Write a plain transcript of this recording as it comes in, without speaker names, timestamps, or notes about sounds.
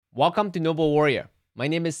Welcome to Noble Warrior. My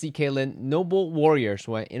name is CK Lin, Noble Warriors,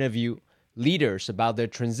 where I interview leaders about their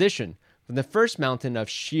transition from the first mountain of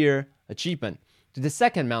sheer achievement to the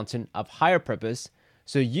second mountain of higher purpose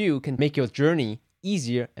so you can make your journey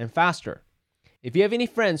easier and faster. If you have any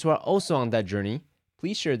friends who are also on that journey,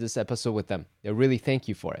 please share this episode with them. They'll really thank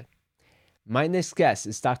you for it. My next guest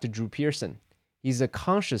is Dr. Drew Pearson. He's a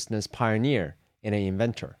consciousness pioneer and an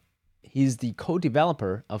inventor. He's the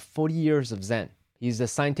co-developer of 40 Years of Zen. He's the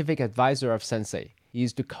scientific advisor of Sensei.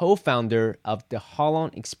 He's the co-founder of the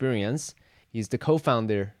Holon Experience. He's the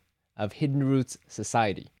co-founder of Hidden Roots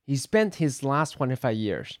Society. He spent his last 25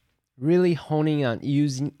 years really honing on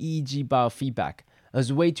using EEG biofeedback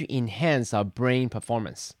as a way to enhance our brain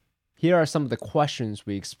performance. Here are some of the questions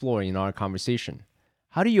we explore in our conversation.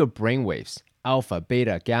 How do your brain waves, alpha,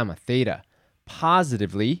 beta, gamma, theta,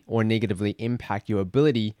 positively or negatively impact your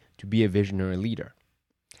ability to be a visionary leader?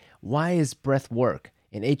 Why is breath work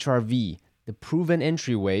and HRV the proven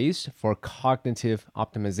entryways for cognitive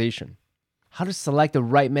optimization? How to select the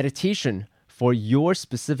right meditation for your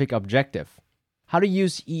specific objective? How to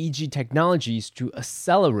use EEG technologies to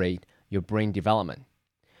accelerate your brain development?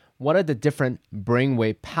 What are the different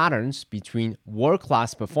brainwave patterns between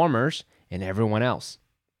world-class performers and everyone else?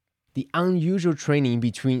 The unusual training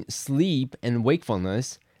between sleep and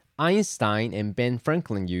wakefulness Einstein and Ben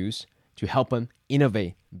Franklin used to help them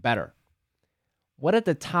innovate better. What are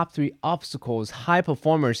the top 3 obstacles high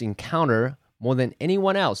performers encounter more than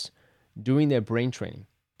anyone else during their brain training?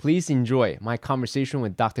 Please enjoy my conversation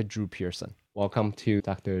with Dr. Drew Pearson. Welcome to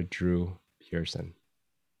Dr. Drew Pearson.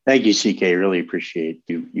 Thank you, CK. Really appreciate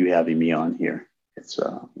you having me on here. It's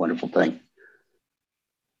a wonderful thing.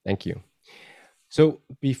 Thank you. So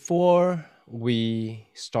before we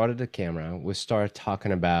started the camera, we started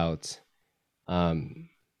talking about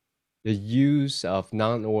the use of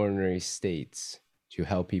non-ordinary states to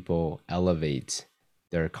help people elevate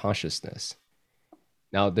their consciousness.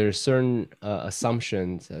 Now, there's certain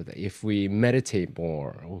assumptions that if we meditate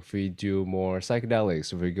more, or if we do more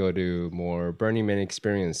psychedelics, if we go to more Burning Man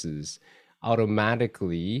experiences,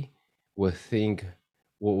 automatically we'll think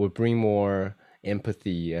what would bring more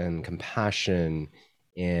empathy and compassion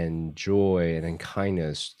and joy and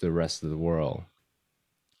kindness to the rest of the world.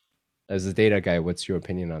 As a data guy, what's your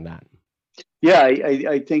opinion on that? Yeah,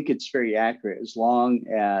 I think it's very accurate as long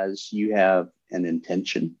as you have an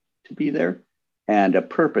intention to be there and a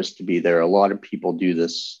purpose to be there. A lot of people do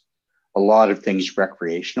this, a lot of things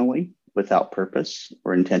recreationally without purpose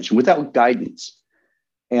or intention, without guidance.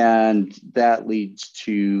 And that leads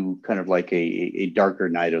to kind of like a darker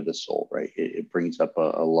night of the soul, right? It brings up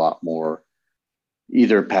a lot more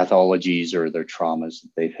either pathologies or their traumas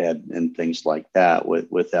that they've had and things like that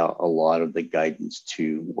without a lot of the guidance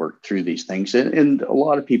to work through these things. And a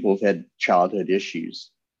lot of people have had childhood issues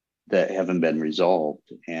that haven't been resolved.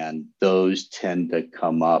 And those tend to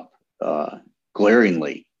come up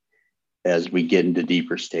glaringly as we get into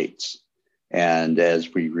deeper states. And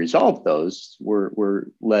as we resolve those, we're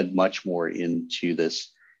led much more into this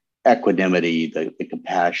equanimity, the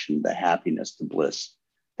compassion, the happiness, the bliss,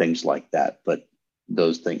 things like that. But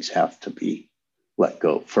those things have to be let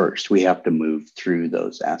go first. We have to move through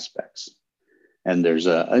those aspects. And there's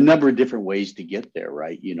a number of different ways to get there,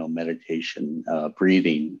 right? You know, meditation,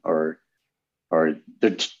 breathing, or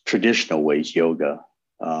the traditional ways, yoga,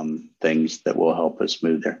 things that will help us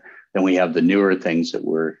move there. Then we have the newer things that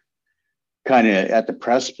we're kind of at the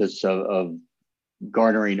precipice of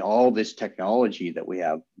garnering all this technology that we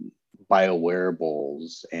have,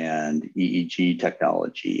 biowearables and EEG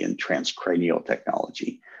technology and transcranial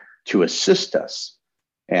technology to assist us.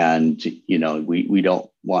 And, you know, we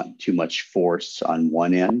don't want too much force on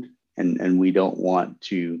one end, and we don't want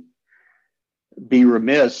to be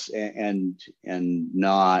remiss and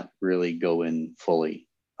not really go in fully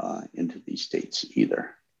into these states either.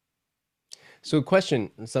 So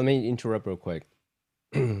question, so let me interrupt real quick.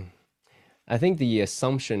 I think the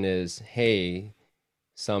assumption is, hey,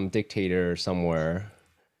 some dictator somewhere,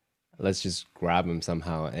 let's just grab him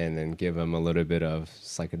somehow and then give him a little bit of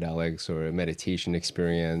psychedelics or a meditation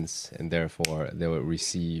experience, and therefore they will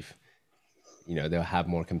receive, you know, they'll have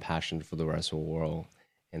more compassion for the rest of the world,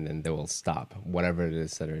 and then they will stop whatever it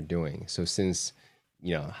is that they're doing. So since,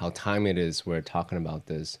 you know, how time it is we're talking about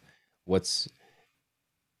this, what's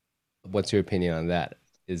your opinion on that?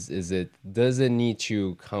 Does it need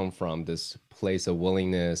to come from this place of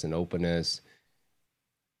willingness and openness?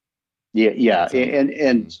 Yeah.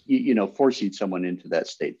 And you know, forcing someone into that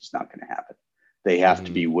state is not going to happen. They have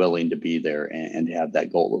to be willing to be there and have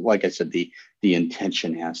that goal. Like I said, the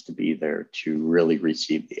intention has to be there to really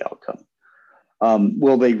receive the outcome.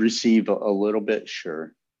 Will they receive a little bit?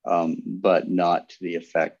 Sure. but not to the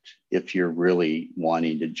effect if you're really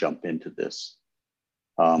wanting to jump into this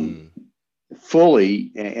um, Mm.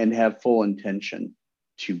 fully and have full intention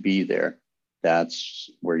to be there. That's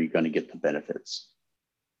where you're going to get the benefits.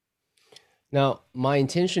 Now, my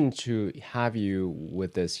intention to have you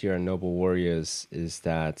with us here at Noble Warriors is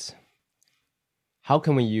that how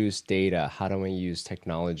can we use data? How do we use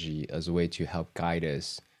technology as a way to help guide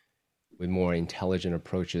us with more intelligent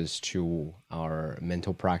approaches to our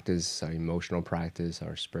mental practice, our emotional practice,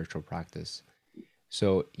 our spiritual practice?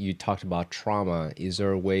 So you talked about trauma. Is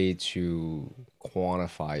there a way to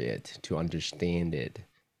quantify it, to understand it?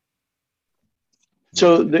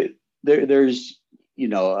 So there's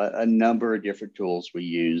a number of different tools we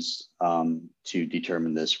use to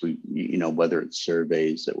determine this. Whether it's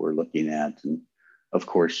surveys that we're looking at, and of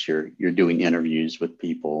course you're doing interviews with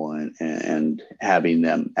people and having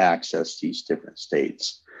them access these different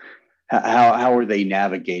states. How are they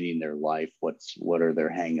navigating their life? What are their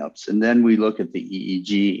hangups? And then we look at the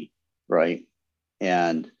EEG, right?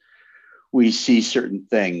 And we see certain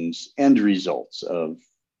things, end results of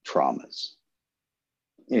traumas.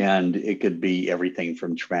 And it could be everything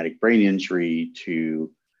from traumatic brain injury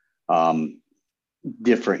to um,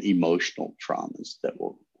 different emotional traumas that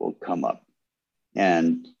will come up.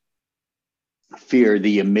 And fear,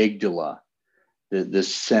 the amygdala, the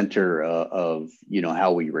center of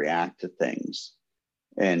how we react to things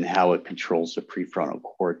and how it controls the prefrontal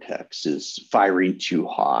cortex, is firing too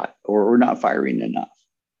hot or not firing enough,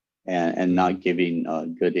 and Mm. not giving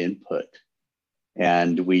good input,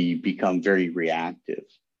 and we become very reactive.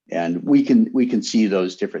 And we can see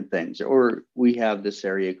those different things. Or we have this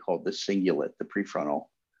area called the cingulate, the prefrontal,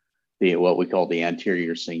 the what we call the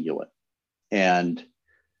anterior cingulate. And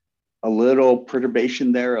a little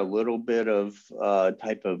perturbation there, a little bit of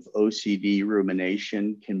type of OCD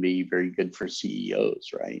rumination can be very good for CEOs,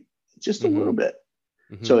 right? Just a Mm-hmm. little bit.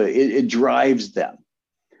 Mm-hmm. So it drives them,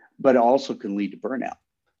 but it also can lead to burnout.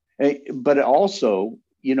 But it also,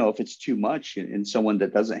 if it's too much in someone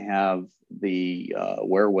that doesn't have the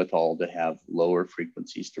wherewithal to have lower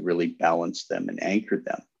frequencies to really balance them and anchor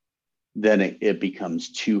them, then it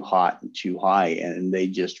becomes too hot and too high, and they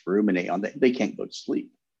just ruminate on that. They can't go to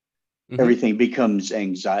sleep. Mm-hmm. Everything becomes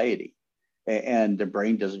anxiety, and the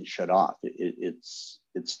brain doesn't shut off. It's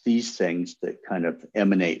these things that kind of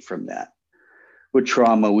emanate from that. With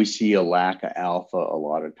trauma, we see a lack of alpha a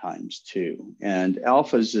lot of times too. And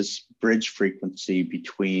alpha is this bridge frequency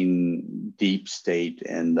between deep state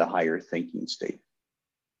and the higher thinking state.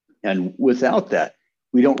 And without that,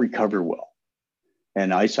 we don't recover well.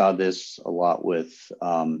 And I saw this a lot with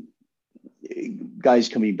guys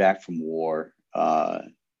coming back from war,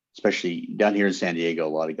 especially down here in San Diego, a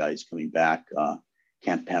lot of guys coming back,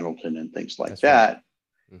 Camp Pendleton and things like That's right. that.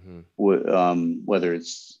 Mm-hmm. Whether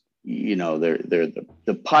it's they're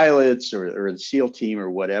the pilots or the SEAL team or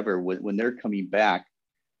whatever, when they're coming back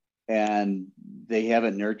and they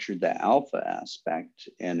haven't nurtured the alpha aspect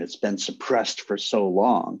and it's been suppressed for so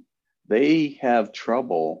long, they have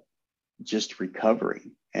trouble just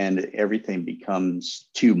recovering, and everything becomes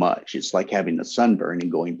too much. It's like having a sunburn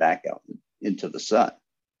and going back out into the sun,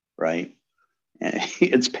 right? And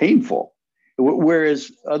it's painful.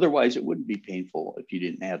 Whereas otherwise, it wouldn't be painful if you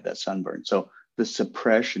didn't have that sunburn. So the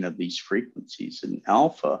suppression of these frequencies in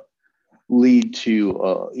alpha lead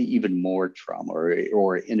to even more trauma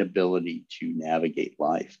or inability to navigate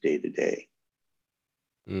life day to day.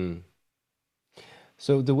 Mm.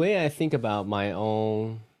 So the way I think about my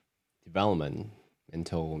own development,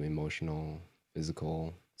 mental, emotional,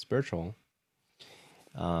 physical, spiritual,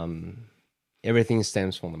 um, everything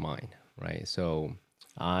stems from the mind, right? So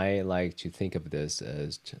I like to think of this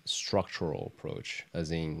as structural approach,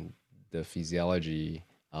 as in the physiology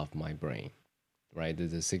of my brain, right?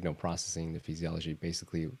 The signal processing, the physiology,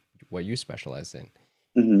 basically what you specialize in.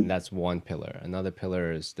 And Mm-hmm. that's one pillar. Another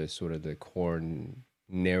pillar is the sort of the core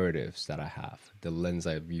narratives that I have, the lens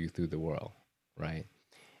I view through the world, right?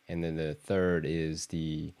 And then the third is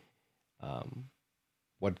the um,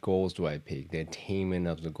 what goals do I pick, the attainment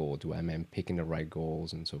of the goal. Am I picking the right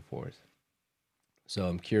goals and so forth? So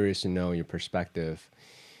I'm curious to know your perspective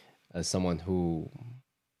as someone who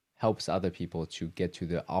helps other people to get to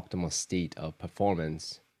the optimal state of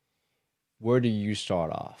performance. Where do you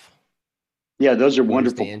start off? Yeah, those are Where's the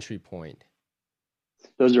wonderful. entry point?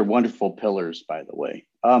 Those are wonderful pillars, by the way.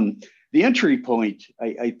 The entry point,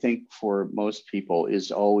 I think, for most people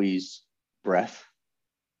is always breath,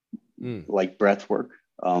 Mm. like breath work.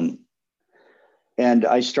 And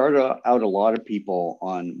I start out a lot of people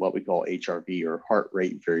on what we call HRV, or heart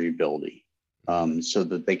rate variability, Mm-hmm. so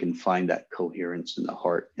that they can find that coherence in the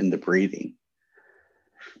heart and the breathing.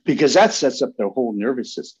 because that sets up their whole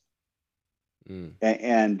nervous system. Mm.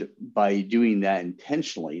 And by doing that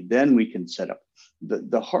intentionally, then we can set up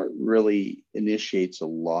the heart really initiates a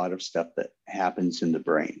lot of stuff that happens in the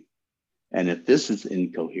brain. And if this is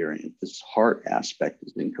incoherent, if this heart aspect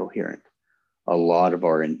is incoherent, a lot of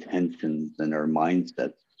our intentions and our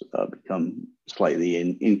mindsets become slightly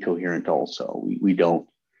incoherent also.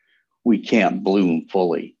 We can't bloom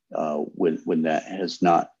fully when that has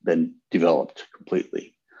not been developed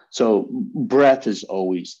completely. So breath is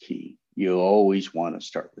always key. You always want to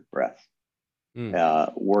start with breath,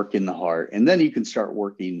 work in the heart, and then you can start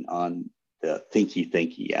working on the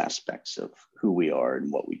thinky aspects of who we are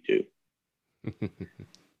and what we do.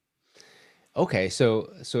 Okay,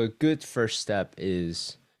 so a good first step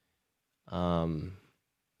is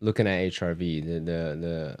looking at HRV,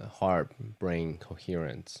 the heart brain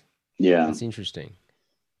coherence. Yeah, That's interesting.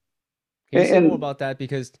 Can you say more and about that?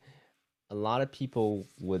 Because a lot of people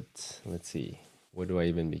would, let's see, where do I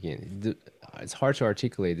even begin? It's hard to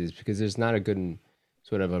articulate this because there's not a good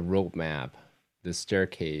sort of a roadmap, the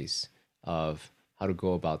staircase of how to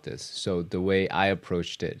go about this. So the way I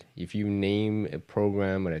approached it, if you name a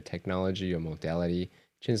program or a technology or modality,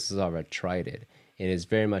 chances are I've tried it, and it's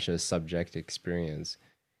very much a subject experience.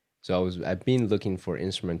 So I've been looking for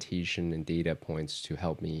instrumentation and data points to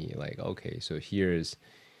help me, like, okay, so here's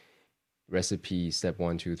recipe step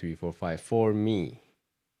 1, 2, 3, 4, 5 for me.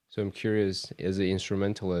 So I'm curious, as an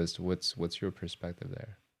instrumentalist, what's your perspective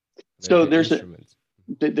there? They're so good instruments.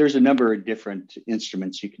 there's a number of different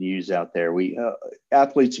instruments you can use out there. We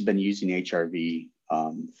athletes have been using HRV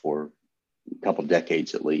for a couple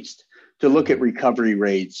decades at least to look at recovery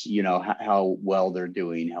rates. You know how well they're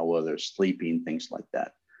doing, how well they're sleeping, things like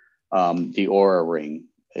that. The Aura Ring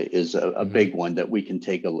is a big one that we can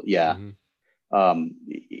take a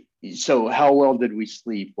so how well did we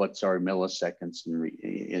sleep? What's our milliseconds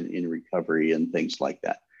in recovery and things like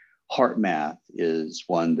that? HeartMath is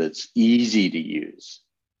one that's easy to use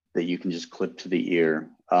that you can just clip to the ear.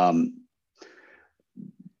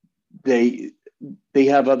 They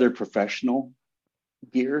have other professional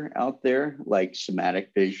gear out there like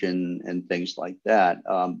Somatic Vision and things like that,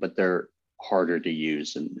 but they're harder to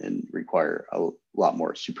use and require a lot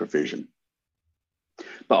more supervision.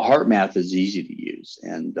 But HeartMath is easy to use,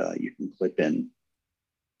 and you can clip in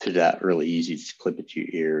to that really easy. Just clip it to your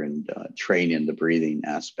ear and train in the breathing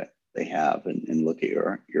aspect they have, and look at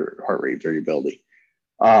your heart rate variability.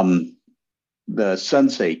 The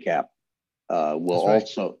Sensei cap will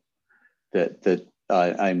also that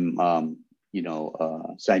I'm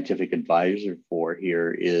scientific advisor for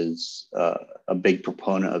here is a big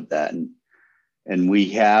proponent of that, and we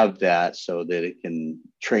have that so that it can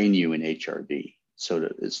train you in HRV. So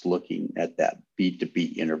that it's looking at that beat to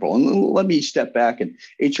beat interval. And let me step back. And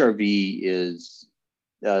HRV is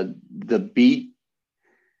the beat,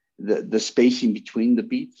 the spacing between the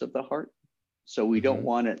beats of the heart. So we don't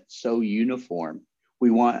want it so uniform.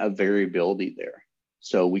 We want a variability there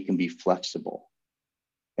so we can be flexible.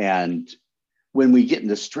 And when we get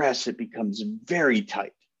into stress, it becomes very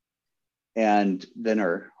tight. And then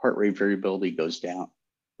our heart rate variability goes down.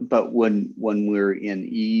 But when we're in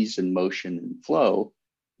ease and motion and flow,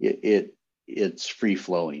 it's free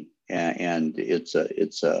flowing, and it's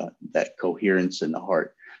that coherence in the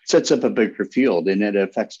heart sets up a bigger field, and it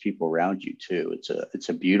affects people around you too. It's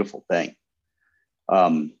a beautiful thing.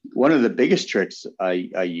 One of the biggest tricks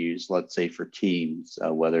I use, let's say for teams,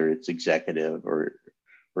 whether it's executive or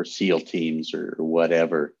SEAL teams or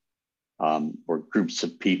whatever, or groups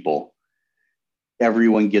of people.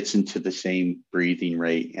 Everyone gets into the same breathing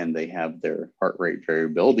rate and they have their heart rate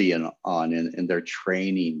variability and they're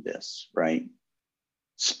training this, right?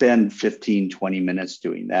 Spend 15, 20 minutes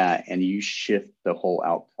doing that and you shift the whole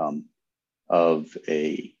outcome of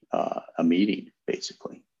a meeting,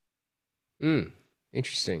 basically.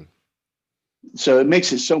 Interesting. So it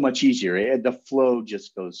makes it so much easier. The flow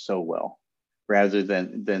just goes so well rather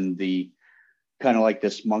than the kind of like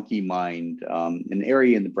this monkey mind, an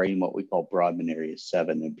area in the brain, what we call Brodmann area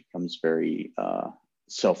 7, it becomes very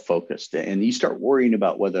self-focused, and you start worrying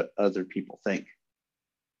about what other people think.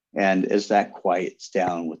 And as that quiets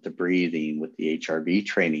down with the breathing, with the HRV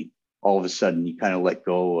training, all of a sudden you kind of let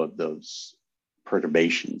go of those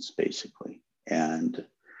perturbations, basically, and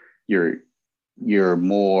your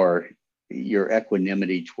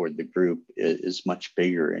equanimity toward the group is much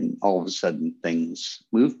bigger, and all of a sudden things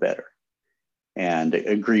move better. And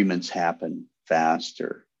agreements happen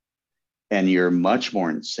faster, and you're much more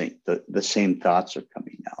in sync. The same thoughts are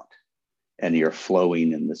coming out, and you're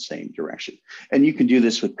flowing in the same direction. And you can do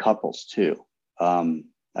this with couples too.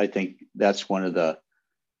 I think that's one of the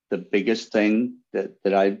the biggest thing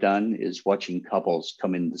that I've done is watching couples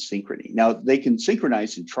come into synchrony. Now they can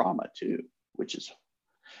synchronize in trauma too, which is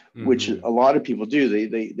which Mm-hmm. a lot of people do.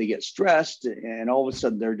 They get stressed and all of a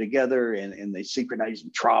sudden they're together and they synchronize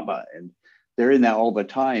in trauma and they're in that all the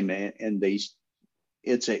time and they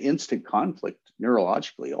it's an instant conflict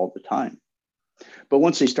neurologically all the time. But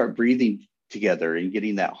once they start breathing together and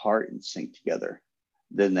getting that heart in sync together,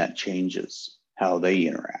 then that changes how they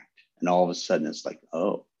interact. And all of a sudden it's like,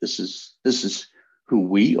 oh, this is who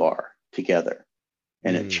we are together.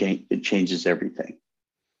 And Mm. it changes everything.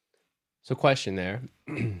 So, question there.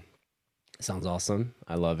 Sounds awesome.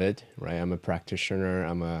 I love it. Right. I'm a practitioner.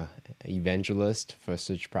 I'm a evangelist for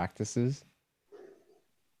such practices.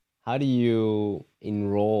 How do you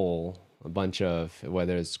enroll a bunch of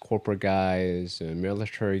whether it's corporate guys,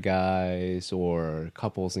 military guys, or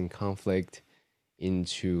couples in conflict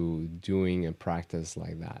into doing a practice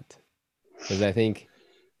like that? Because I think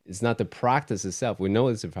it's not the practice itself. We know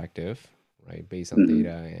it's effective, right? Based on Mm-hmm.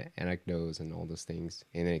 data, anecdotes, and all those things,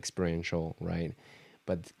 and experiential, right?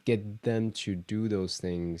 But get them to do those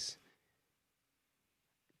things.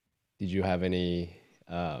 Did you have any,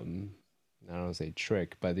 I don't want to say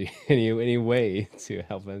trick, but any way to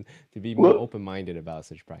help them to be more Well, open-minded about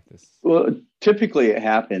such practice? Well, typically it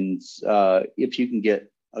happens if you can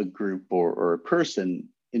get a group or a person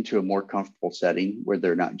into a more comfortable setting where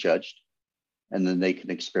they're not judged and then they can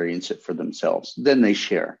experience it for themselves. Then they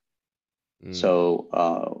share. Mm,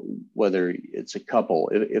 So whether it's a couple,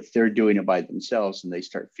 if they're doing it by themselves and they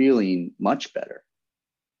start feeling much better,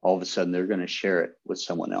 all of a sudden they're going to share it with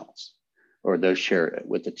someone else or they'll share it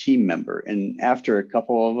with a team member. And after a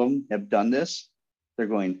couple of them have done this, they're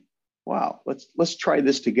going, wow, let's try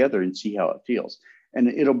this together and see how it feels. And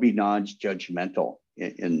it'll be non-judgmental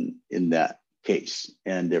in that case.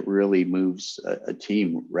 And it really moves a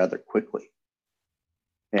team rather quickly.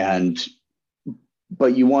 mm, And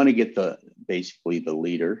but you want to get the basically the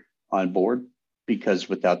leader on board because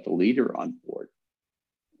without the leader on board,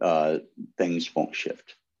 uh, things won't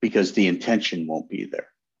shift because the intention won't be there.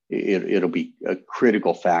 It'll be a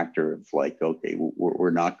critical factor of like, okay,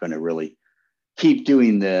 we're not going to really keep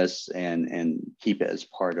doing this and keep it as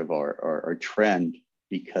part of our trend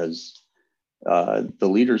because the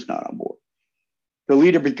leader's not on board. The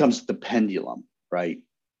leader becomes the pendulum, right?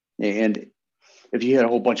 And if you had a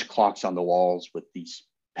whole bunch of clocks on the walls with these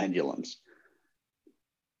pendulums,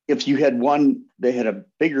 if you had one that had a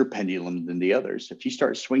bigger pendulum than the others, if you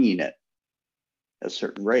start swinging it a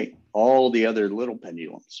certain rate, all the other little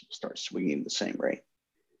pendulums start swinging the same rate.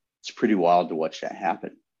 It's pretty wild to watch that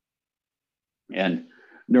happen. And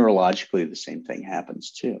neurologically, the same thing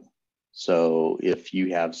happens too. So if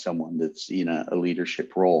you have someone that's in a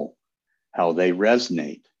leadership role, how they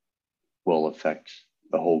resonate will affect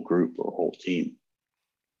the whole group or whole team.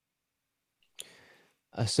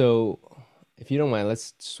 so, if you don't mind,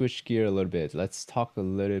 let's switch gear a little bit. Let's talk a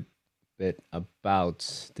little bit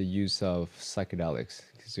about the use of psychedelics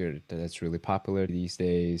because that's really popular these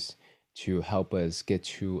days to help us get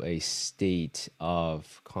to a state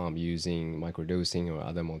of calm using microdosing or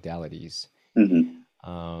other modalities. Mm-hmm.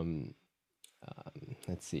 Um,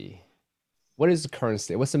 let's see. What is the current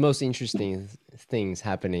state? What's the most interesting things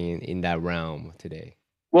happening in that realm today?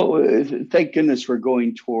 Well, thank goodness we're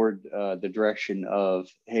going toward the direction of,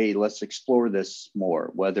 hey, let's explore this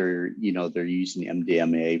more. Whether they're using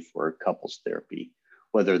MDMA for couples therapy,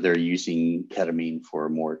 whether they're using ketamine for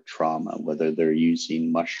more trauma, whether they're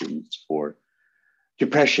using mushrooms for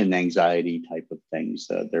depression, anxiety type of things.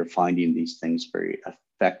 They're finding these things very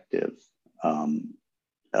effective um,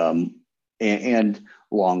 um, and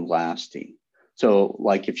long lasting. So,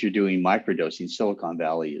 like if you're doing microdosing, Silicon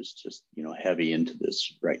Valley is just heavy into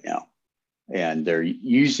this right now, and they're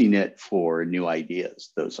using it for new ideas,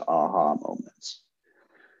 those aha moments.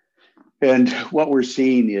 And what we're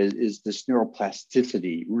seeing is this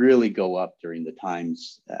neuroplasticity really go up during the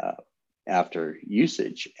times after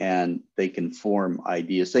usage, and they can form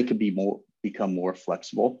ideas. They can become more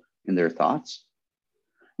flexible in their thoughts.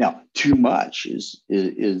 Now, too much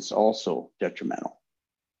is also detrimental.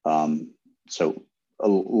 So a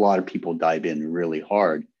lot of people dive in really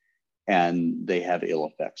hard, and they have ill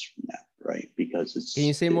effects from that, right? Because Can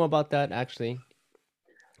you say more about that actually?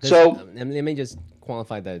 Because so let me just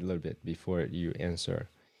qualify that a little bit before you answer.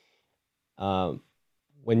 Um,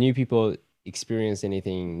 when new people experience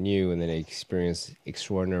anything new and then they experience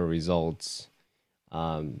extraordinary results,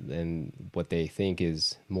 then what they think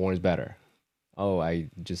is more is better. Oh, I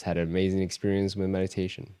just had an amazing experience with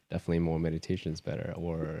meditation. Definitely more meditation is better,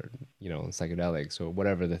 or psychedelics, or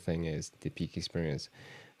whatever the thing is, the peak experience.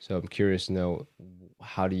 So I'm curious to know,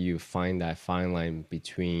 how do you find that fine line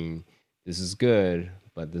between this is good,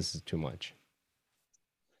 but this is too much?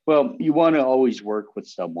 Well, you want to always work with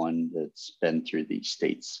someone that's been through these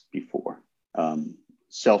states before. Um,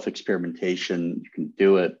 Self experimentation, you can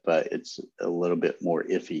do it, but it's a little bit more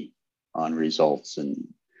iffy on results. And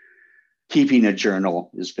keeping a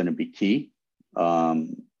journal is going to be key.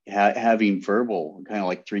 Having verbal, kind of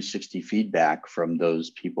like 360 feedback from those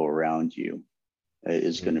people around you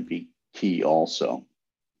is going to Mm. be key also.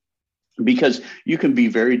 Because you can be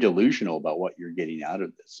very delusional about what you're getting out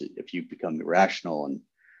of this. If you become irrational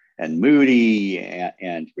and moody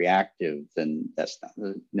and reactive, then that's not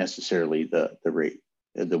necessarily the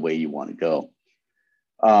way you want to go.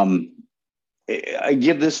 Um, I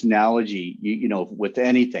give this analogy, with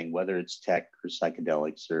anything, whether it's tech or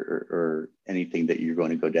psychedelics or anything that you're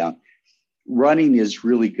going to go down. Running is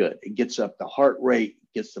really good. It gets up the heart rate,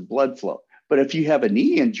 gets the blood flow. But if you have a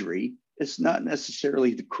knee injury, it's not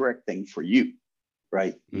necessarily the correct thing for you,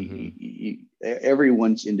 right? Hmm.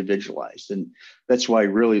 Everyone's individualized. And that's why I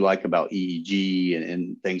really like about EEG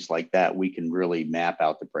and things like that. We can really map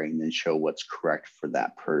out the brain and show what's correct for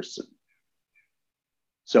that person.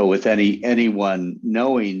 So with anyone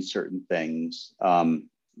knowing certain things,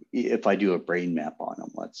 if I do a brain map on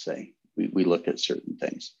them, let's say, we look at certain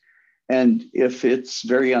things. And if it's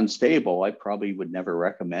very unstable, I probably would never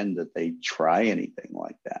recommend that they try anything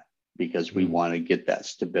like that because we Mm. want to get that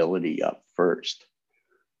stability up first.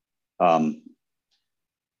 Um,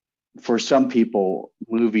 for some people,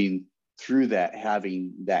 moving through that,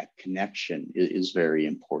 having that connection is very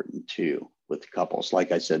important too with couples.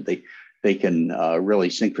 Like I said, they can really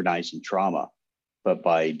synchronize in trauma, but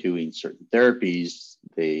by doing certain therapies,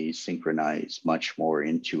 they synchronize much more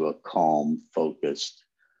into a calm, focused,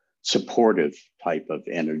 supportive type of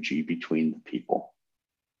energy between the people.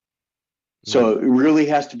 Mm. So it really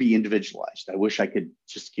has to be individualized. I wish I could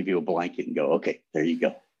just give you a blanket and go, okay, there you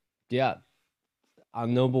go. Yeah. A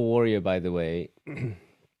noble warrior, by the way,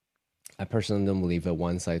 I personally don't believe a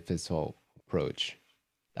one size fits all approach.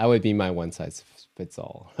 That would be my one size fits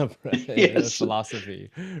all Yes.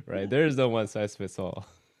 philosophy, right? There is no one size fits all.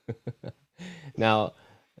 now,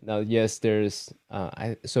 now, yes, there's.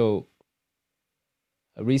 I so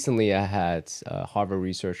recently I had Harvard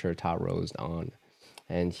researcher Todd Rose on,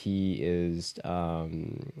 and he is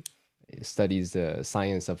studies the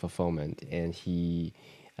science of fulfillment, and he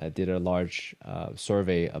did a large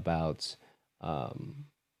survey about um,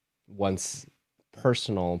 one's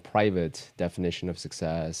personal, private definition of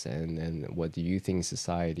success, and then what do you think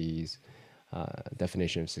society's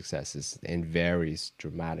definition of success is, and varies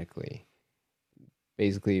dramatically.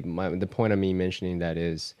 Basically, the point of me mentioning that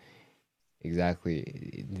is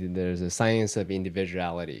exactly there's a science of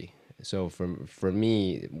individuality. So for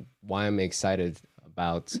me, why I'm excited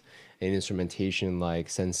about an instrumentation like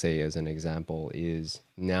Sensei as an example is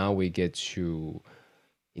now we get to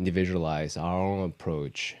individualize our own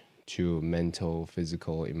approach to mental,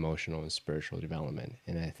 physical, emotional, and spiritual development.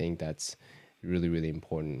 And I think that's really, really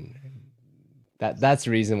important. That's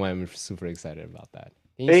the reason why I'm super excited about that.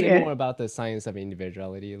 Can you say more And, about the science of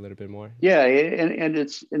individuality a little bit more? yeah, and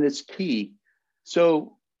it's key.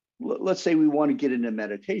 So let's say we want to get into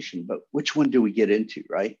meditation, but which one do we get into,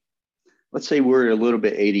 right? Let's say we're a little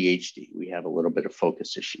bit ADHD. We have a little bit of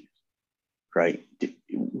focus issues, right?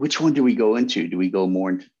 Which one do we go into? Do we go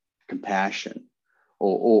more into compassion,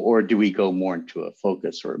 or do we go more into a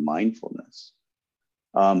focus or a mindfulness?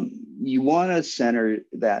 You want to center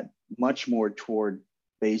that much more toward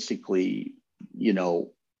basically, you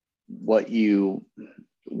know, what you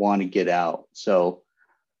want to get out. So,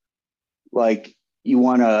 like, you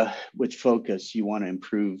want to, with focus, you want to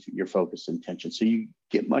improve your focus intention. So, you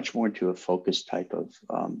get much more into a focus type of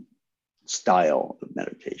style of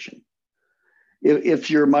meditation. If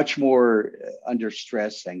you're much more under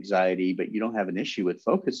stress, anxiety, but you don't have an issue with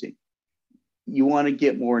focusing, you want to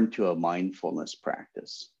get more into a mindfulness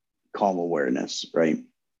practice, calm awareness, right?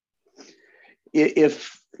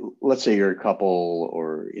 If let's say you're a couple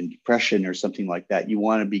or in depression or something like that, you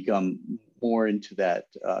want to become more into that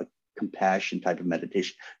compassion type of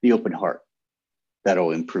meditation, the open heart.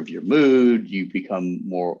 That'll improve your mood. You become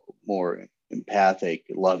more empathic,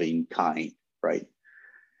 loving, kind, right?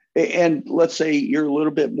 And let's say you're a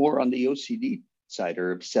little bit more on the OCD side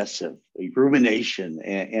or obsessive rumination,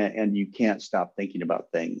 and you can't stop thinking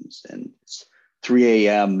about things. And it's 3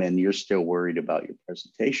 a.m. and you're still worried about your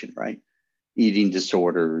presentation, right? Eating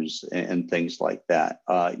disorders and things like that.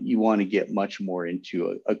 You want to get much more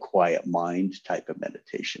into a quiet mind type of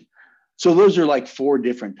meditation. So those are like 4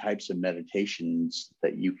 different types of meditations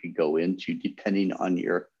that you could go into depending on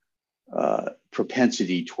your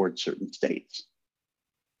propensity towards certain states.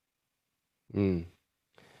 Mm.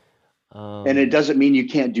 And it doesn't mean you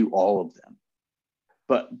can't do all of them,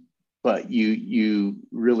 but you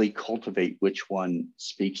really cultivate which one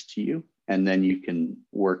speaks to you, and then you can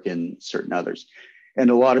work in certain others. And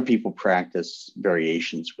a lot of people practice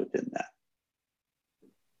variations within that.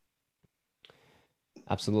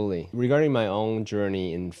 Absolutely. Regarding my own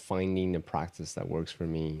journey in finding a practice that works for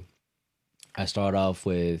me, I start off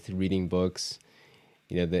with reading books.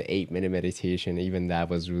 The 8-minute meditation, even that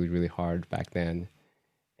was really, really hard back then.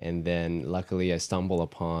 And then luckily I stumbled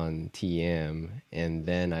upon TM, and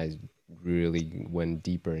then I really went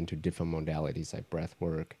deeper into different modalities like breath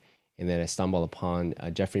work. And then I stumbled upon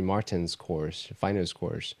Jeffrey Martin's course, finance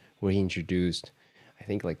course, where he introduced, I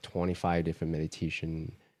think, like 25 different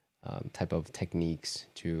meditation type of techniques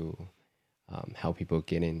to help people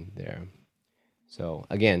get in there. So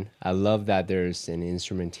again, I love that there's an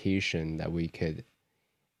instrumentation that we could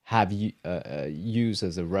have use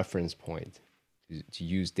as a reference point to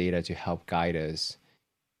use data to help guide us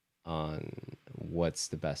on what's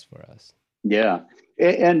the best for us. Yeah.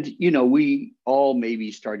 And we all may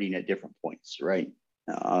be starting at different points, right?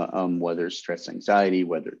 Whether it's stress, anxiety,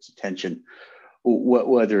 whether it's attention,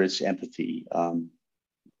 whether it's empathy.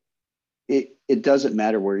 It doesn't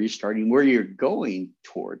matter where you're starting. Where you're going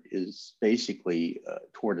toward is basically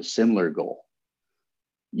toward a similar goal.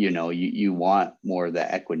 You want more of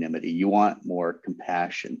that equanimity. You want more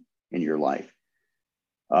compassion in your life.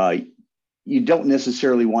 You don't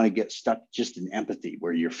necessarily want to get stuck just in empathy,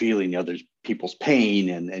 where you're feeling other people's pain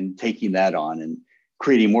and taking that on and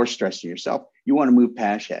creating more stress in yourself. You want to move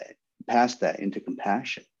past that into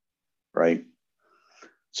compassion, right?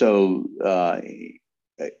 So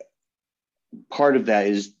part of that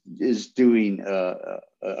is doing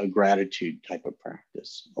a gratitude type of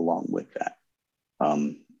practice along with that.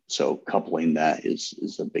 So coupling that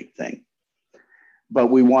is a big thing. But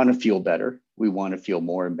we want to feel better. We want to feel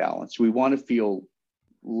more in balance. We want to feel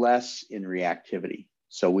less in reactivity.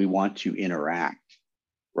 So we want to interact,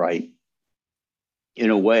 right,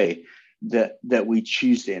 in a way that we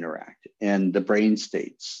choose to interact. And the brain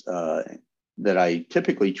states that I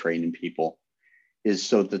typically train in people is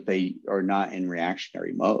so that they are not in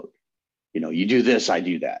reactionary mode. You do this, I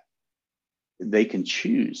do that. They can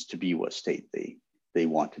choose to be what state they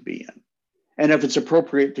want to be in. And if it's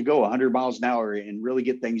appropriate to go 100 miles an hour and really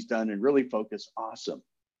get things done and really focus, awesome.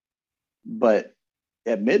 But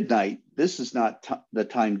at midnight, this is not the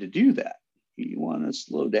time to do that. You want to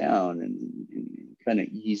slow down and kind of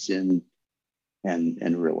ease in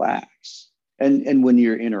and relax. And when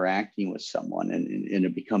you're interacting with someone and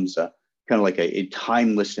it becomes a kind of like a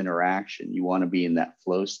timeless interaction, you want to be in that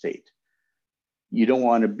flow state. You don't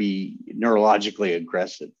want to be neurologically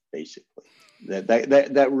aggressive, basically.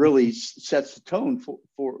 That really sets the tone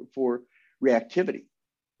for reactivity.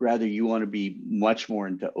 Rather, you want to be much more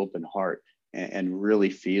into open heart and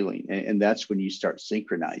really feeling. And that's when you start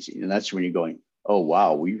synchronizing. And that's when you're going, oh,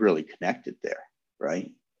 wow, we really connected there,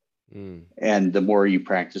 right? Mm. And the more you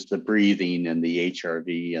practice the breathing and the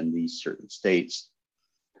HRV and these certain states,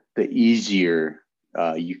 the easier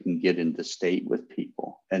you can get into state with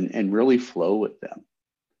people and really flow with them.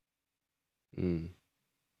 Mm.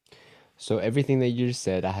 So everything that you just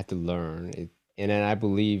said, I had to learn it, and then I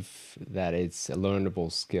believe that it's a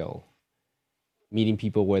learnable skill. Meeting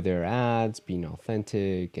people where they're at, being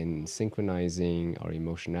authentic, and synchronizing our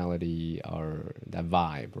emotionality, our that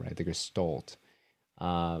vibe, right? The gestalt.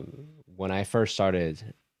 When I first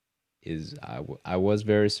started, I was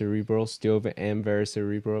very cerebral, still am very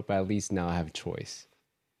cerebral, but at least now I have a choice.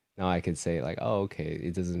 Now I can say like, oh, okay,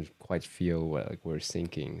 it doesn't quite feel like we're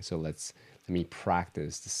syncing, so let me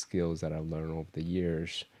practice the skills that I've learned over the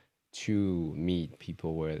years to meet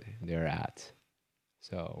people where they're at.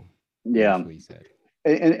 So yeah, said.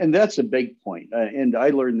 And that's a big point. And I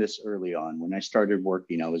learned this early on when I started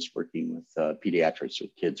working. I was working with pediatrics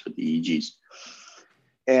with kids with EEGs,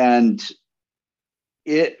 and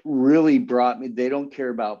it really brought me. They don't care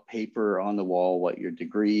about paper on the wall, what your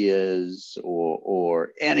degree is,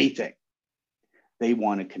 or anything. They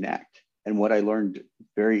want to connect. And what I learned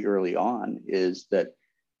very early on is that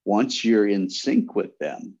once you're in sync with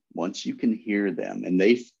them, once you can hear them and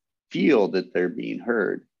they feel that they're being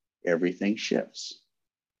heard, everything shifts.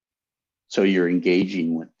 So you're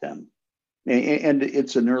engaging with them. And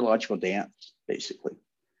it's a neurological dance, basically.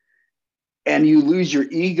 And you lose your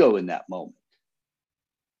ego in that moment.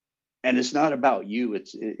 And it's not about you,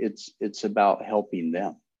 it's about helping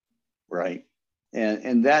them, right?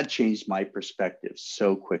 And that changed my perspective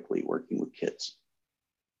so quickly working with kids.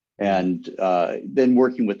 And then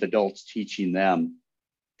working with adults, teaching them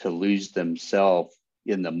to lose themselves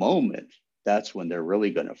in the moment, that's when they're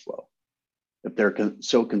really going to flow. If they're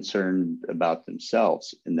so concerned about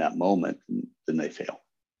themselves in that moment, then they fail.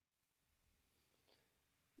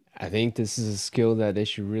 I think this is a skill that they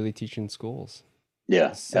should really teach in schools. Yeah,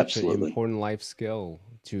 It's such an absolutely. important life skill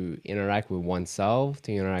to interact with oneself,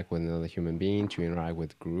 to interact with another human being, to interact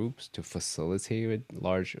with groups, to facilitate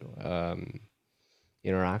large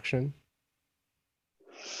interaction.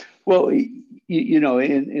 Well, in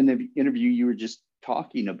the interview you were just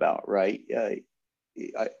talking about, right?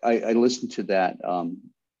 I listened to that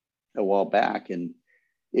a while back, and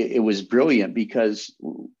it was brilliant because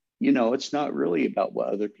it's not really about what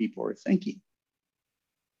other people are thinking.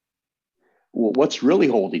 Well, what's really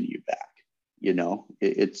holding you back?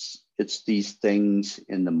 It's these things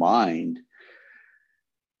in the mind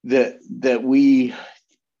that we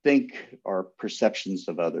think are perceptions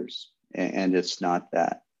of others, and it's not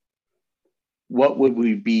that. What would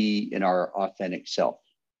we be in our authentic self?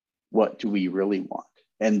 What do we really want?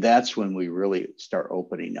 And that's when we really start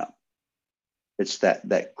opening up. It's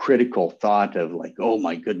that critical thought of like, oh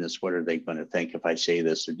my goodness, what are they going to think if I say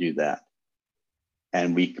this or do that?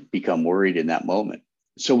 And we become worried in that moment.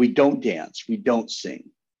 So we don't dance, we don't sing,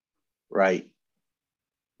 right?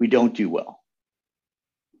 We don't do well.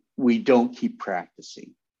 We don't keep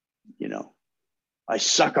practicing. I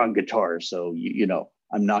suck on guitar, so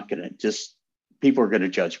I'm not going to just, people are going to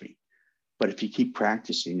judge me. But if you keep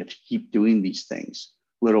practicing, if you keep doing these things,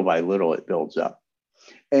 little by little, it builds up.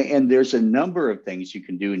 And there's a number of things you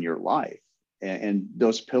can do in your life. And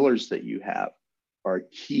those pillars that you have are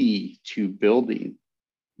key to building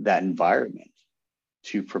that environment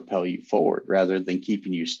to propel you forward rather than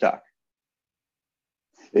keeping you stuck.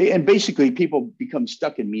 And basically, people become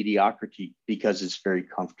stuck in mediocrity because it's very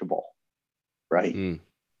comfortable, right? Mm.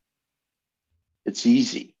 It's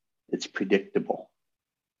easy, it's predictable.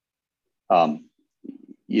 Um,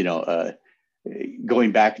 you know, uh,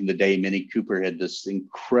 Going back in the day, Mini Cooper had this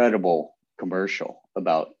incredible commercial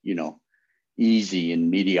about, easy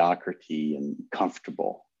and mediocrity and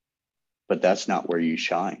comfortable. But that's not where you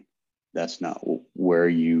shine. That's not where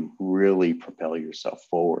you really propel yourself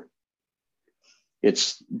forward.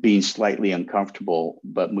 It's being slightly uncomfortable,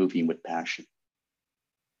 but moving with passion.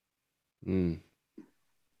 Mm.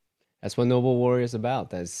 That's what Noble Warrior is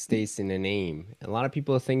about. That states in the name. A lot of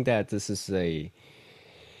people think that this is a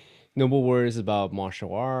Noble Warrior is about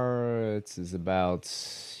martial arts. It's about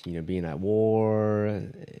being at war.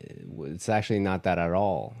 It's actually not that at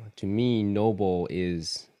all. To me, noble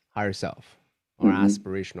is higher self, our Mm-hmm.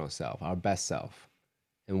 aspirational self, our best self.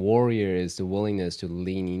 And warrior is the willingness to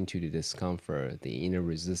lean into the discomfort, the inner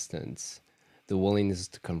resistance, the willingness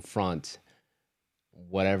to confront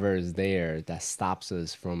whatever is there that stops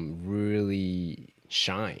us from really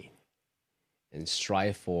shine and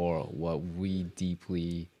strive for what we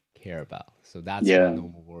deeply care about. So that's what Yeah,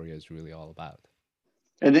 Noble Warrior is really all about.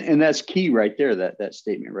 and that's key right there. That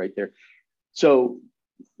statement right there. So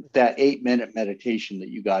that 8-minute meditation that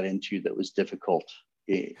you got into that was difficult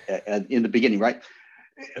in the beginning, right?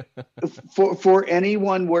 For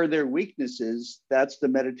anyone where their weakness is, that's the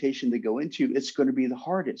meditation they go into. It's going to be the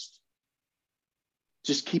hardest.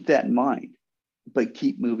 Just keep that in mind, but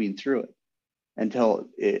keep moving through it until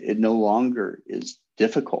it no longer is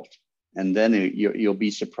difficult. And then you'll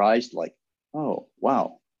be surprised, like, oh,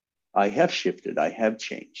 wow, I have shifted, I have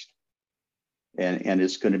changed. And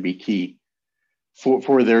it's going to be key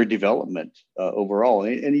for their development overall.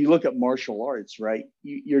 And you look at martial arts, right?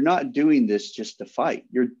 You're not doing this just to fight.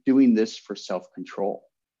 You're doing this for self-control.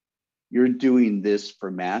 You're doing this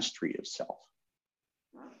for mastery of self.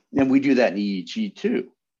 And we do that in EEG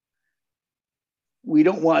too. We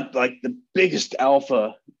don't want like the biggest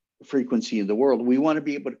alpha frequency in the world. We want to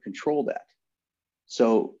be able to control that.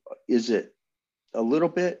 So is it a little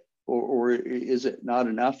bit or is it not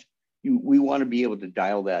enough? We want to be able to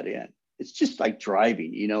dial that in. It's just like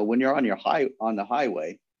driving, when you're on the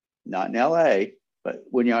highway, not in LA, but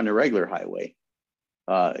when you're on a regular highway,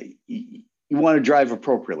 you want to drive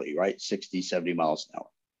appropriately, right? 60, 70 miles an hour.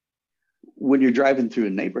 When you're driving through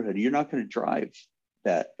a neighborhood, you're not going to drive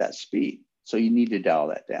that speed. So you need to dial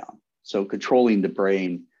that down. So controlling the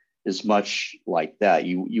brain is much like that.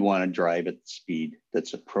 You want to drive at the speed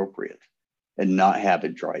that's appropriate and not have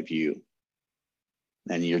it drive you.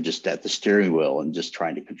 And you're just at the steering wheel and just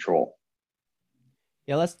trying to control.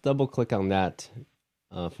 Yeah, let's double click on that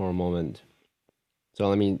for a moment. So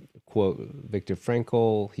let me quote Viktor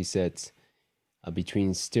Frankl. He said,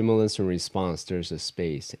 between stimulus and response, there's a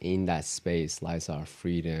space. In that space lies our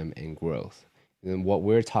freedom and growth. And what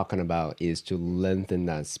we're talking about is to lengthen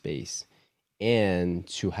that space and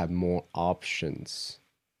to have more options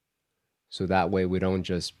So that way we don't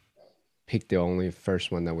just pick the only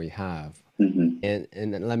first one that we have. Mm-hmm.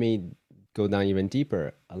 And let me go down even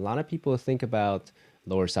deeper. A lot of people think about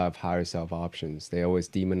lower self, higher self options. They always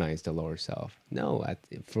demonize the lower self. No,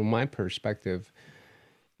 from my perspective,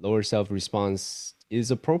 lower self response is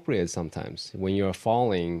appropriate sometimes. When you're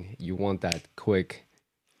falling, you want that quick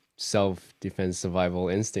self defense survival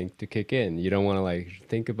instinct to kick in. You don't want to like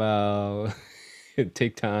think about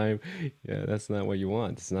take time. Yeah, that's not what you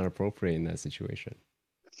want. It's not appropriate in that situation.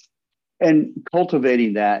 And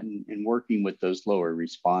cultivating that and working with those lower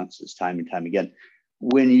responses time and time again.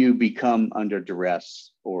 When you become under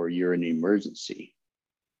duress or you're in an emergency,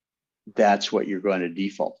 that's what you're going to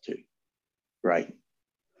default to, right?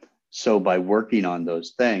 So by working on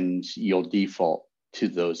those things, you'll default to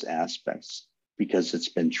those aspects because it's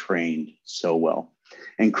been trained so well.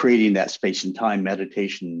 And creating that space and time,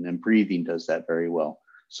 meditation and breathing does that very well.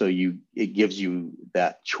 So it gives you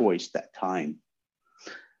that choice, that time.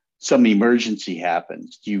 Some emergency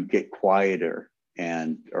happens, you get quieter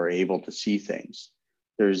and are able to see things.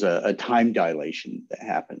 There's a time dilation that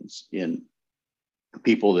happens in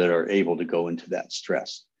people that are able to go into that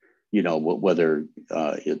stress. Whether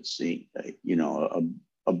it's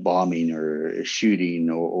a bombing or a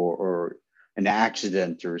shooting or an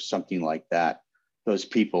accident or something like that. Those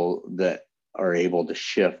people that are able to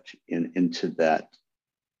shift into that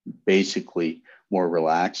basically more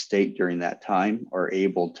relaxed state during that time are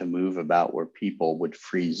able to move about where people would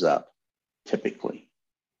freeze up typically.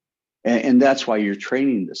 And that's why you're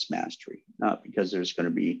training this mastery, not because there's going to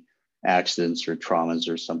be accidents or traumas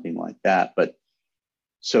or something like that, but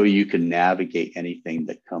so you can navigate anything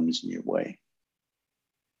that comes in your way.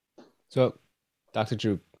 So, Dr.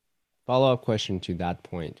 Drew, follow-up question to that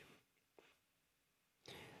point.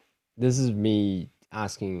 This is me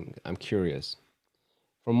asking, I'm curious.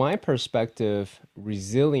 From my perspective,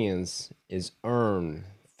 resilience is earned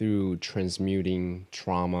through transmuting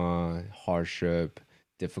trauma, hardship,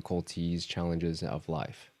 difficulties, challenges of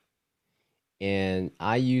life. And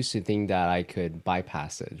I used to think that I could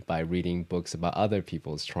bypass it by reading books about other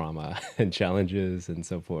people's trauma and challenges and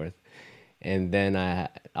so forth. And then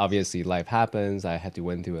obviously life happens. I had to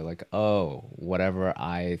went through it like, oh, whatever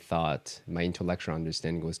I thought my intellectual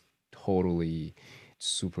understanding was totally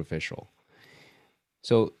superficial.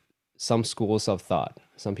 So some schools of thought,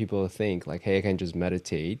 some people think like, hey, I can just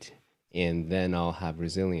meditate and then I'll have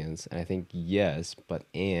resilience. And I think yes, but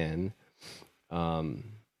um,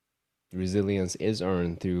 resilience is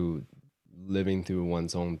earned through living through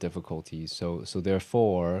one's own difficulties. So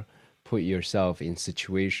therefore, put yourself in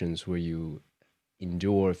situations where you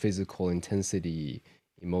endure physical intensity,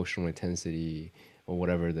 emotional intensity, or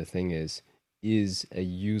whatever the thing is a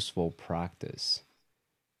useful practice.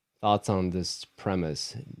 Thoughts on this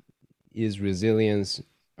premise? Is resilience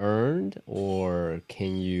earned, or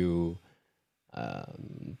can you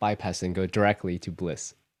bypass and go directly to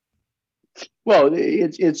bliss? Well,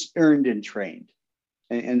 it's earned and trained,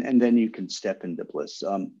 and then you can step into bliss.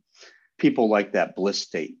 People like that bliss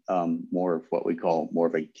state, more of what we call more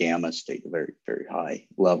of a gamma state, a very, very high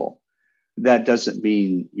level. That doesn't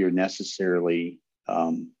mean you're necessarily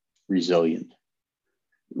resilient.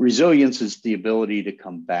 Resilience is the ability to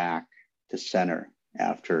come back to center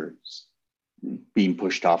after being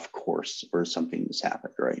pushed off course or something has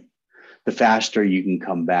happened, right? The faster you can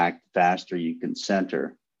come back, the faster you can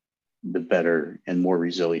center, the better and more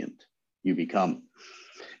resilient you become.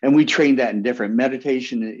 And we train that in different.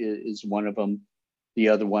 Meditation is one of them. The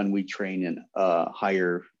other one we train in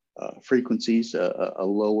higher frequencies, a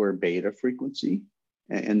lower beta frequency.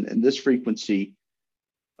 And this frequency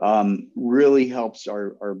really helps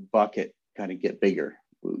our bucket kind of get bigger.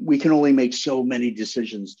 We can only make so many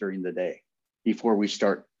decisions during the day before we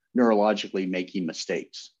start neurologically making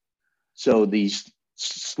mistakes. So these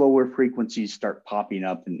slower frequencies start popping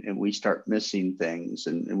up and we start missing things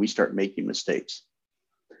and we start making mistakes.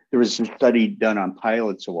 There was a study done on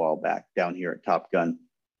pilots a while back down here at Top Gun.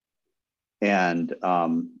 And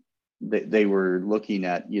they were looking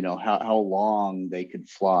at, how long they could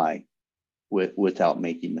fly without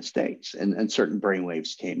making mistakes. And certain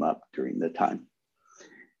brainwaves came up during the time.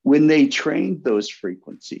 When they trained those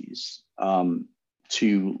frequencies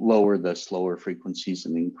to lower the slower frequencies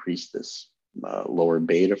and increase this lower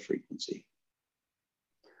beta frequency,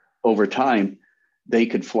 over time, they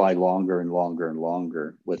could fly longer and longer and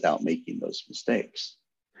longer without making those mistakes.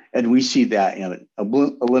 And we see that in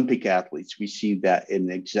Olympic athletes. We see that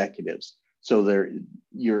in executives. So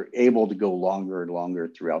you're able to go longer and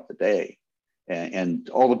longer throughout the day. And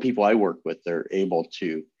all the people I work with, they're able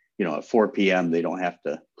to, at 4 p.m., they don't have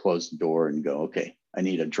to close the door and go, okay, I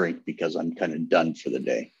need a drink because I'm kind of done for the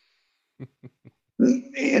day.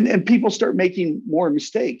 And people start making more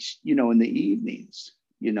mistakes, in the evenings,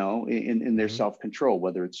 in their Hmm. self-control,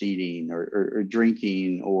 whether it's eating or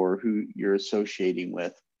drinking or who you're associating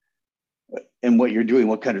with and what you're doing,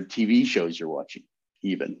 what kind of TV shows you're watching,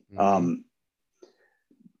 even. Hmm.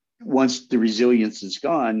 Once the resilience is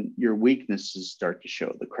gone, your weaknesses start to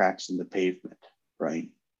show, the cracks in the pavement,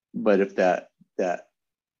 right? But if that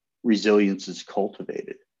resilience is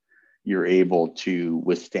cultivated, you're able to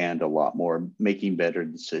withstand a lot more, making better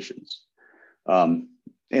decisions. And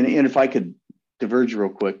if I could diverge real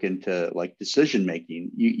quick into like decision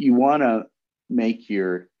making, you want to make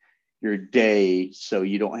your day so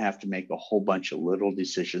you don't have to make a whole bunch of little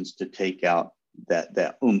decisions to take out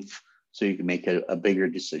that oomph, so you can make a bigger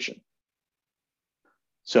decision.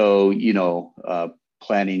 So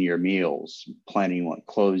planning your meals, planning what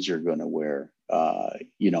clothes you're going to wear,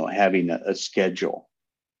 having a schedule,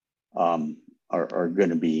 are going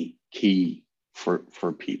to be key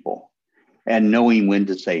for people, and knowing when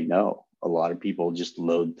to say no. A lot of people just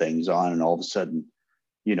load things on, and all of a sudden,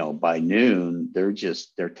 by noon,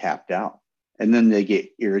 they're tapped out, and then they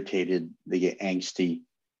get irritated, they get angsty,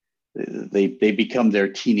 they become their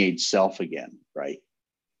teenage self again, right?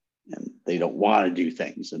 And they don't want to do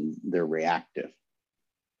things, and they're reactive.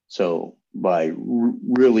 So by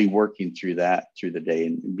really working through that through the day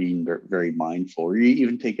and being very mindful, or you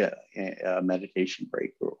even take a meditation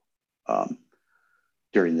break um,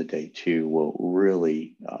 during the day too, will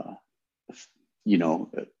really, you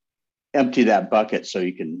know, empty that bucket so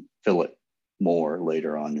you can fill it more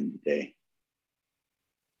later on in the day.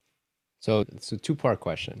 So it's a two-part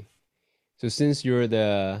question. So since you're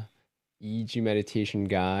the EEG meditation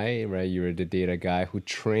guy, right? You're the data guy who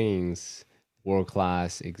trains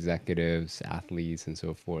world-class executives, athletes, and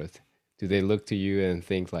so forth. Do they look to you and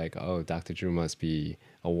think like, "Oh, Dr. Drew must be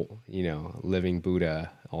living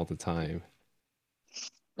Buddha all the time"?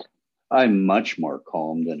 I'm much more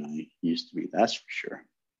calm than I used to be. That's for sure.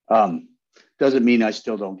 Um, doesn't mean I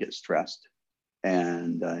still don't get stressed,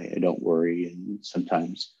 and I don't worry. And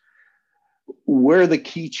sometimes where the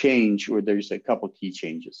key change, or there's a couple key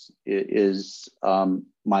changes, is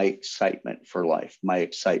my excitement for life, my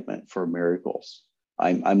excitement for miracles.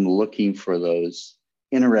 I'm looking for those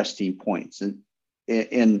interesting points,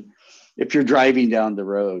 and if you're driving down the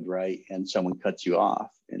road, right, and someone cuts you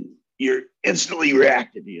off, and you're instantly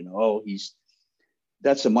reacted, oh,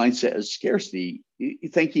 that's a mindset of scarcity,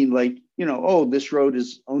 thinking like, oh, this road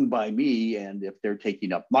is owned by me, and if they're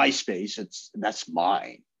taking up my space, that's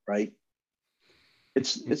mine, right?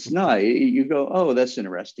 It's not. You go, oh, that's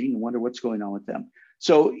interesting. I wonder what's going on with them.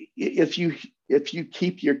 So if you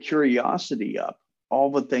keep your curiosity up,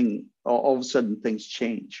 all of a sudden things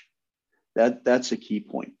change. That's a key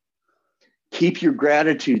point. Keep your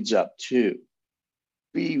gratitudes up too.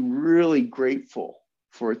 Be really grateful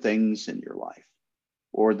for things in your life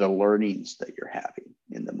or the learnings that you're having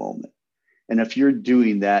in the moment. And if you're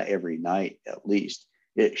doing that every night, at least,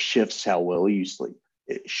 it shifts how well you sleep.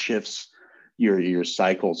 It shifts your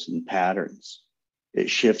cycles and patterns. It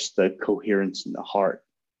shifts the coherence in the heart.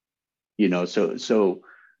 So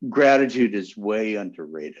gratitude is way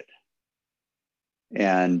underrated.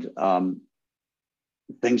 And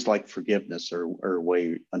things like forgiveness are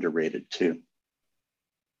way underrated too.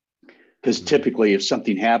 Because Mm. typically, if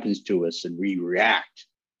something happens to us and we react,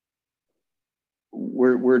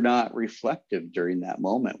 we're not reflective during that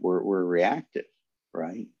moment. We're reactive,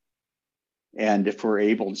 right? And if we're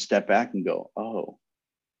able to step back and go, oh,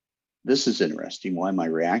 this is interesting. Why am I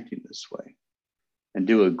reacting this way? And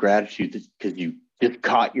do a gratitude, because you just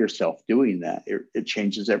caught yourself doing that. It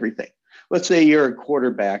changes everything. Let's say you're a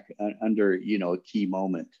quarterback under, a key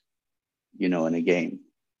moment, in a game.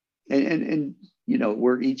 And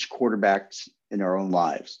we're each quarterbacks in our own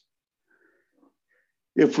lives.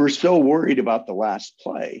 If we're so worried about the last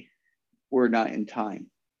play, we're not in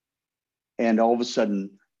time. And all of a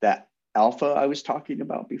sudden, that alpha I was talking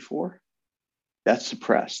about before, that's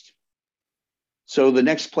suppressed. So the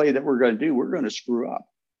next play that we're going to do, we're going to screw up.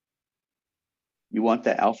 You want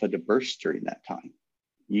the alpha to burst during that time.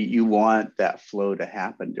 You want that flow to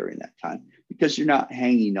happen during that time, because you're not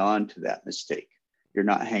hanging on to that mistake. You're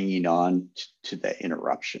not hanging on to the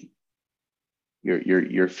interruption.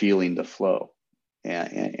 You're feeling the flow,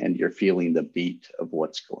 and you're feeling the beat of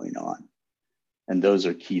what's going on. And those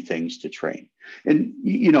are key things to train. And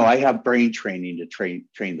I have brain training to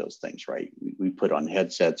train those things, right? We put on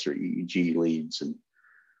headsets or EEG leads, and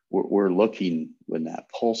we're looking when that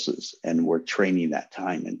pulses, and we're training that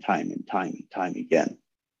time and time and time and time again.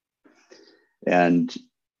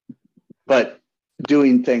 But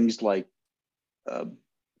doing things like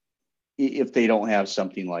if they don't have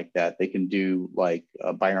something like that, they can do like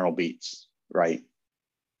binaural beats, right?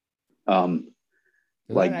 Does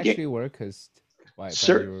that Like actually work? Because by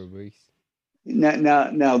certain your voice.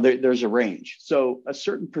 now there's a range. So a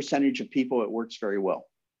certain percentage of people, it works very well.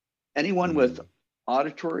 Anyone with Mm.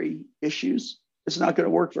 auditory issues, it's not going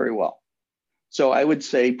to work very well. So I would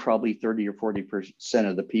say probably 30 or 40%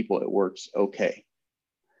 of the people, it works okay.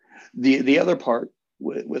 The other part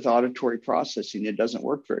with auditory processing, it doesn't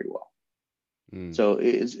work very well. Mm. So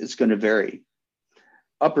it's going to vary.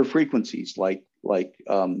 Upper frequencies like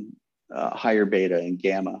higher beta and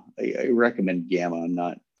gamma. I recommend gamma.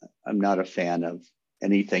 I'm not a fan of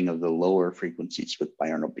anything of the lower frequencies with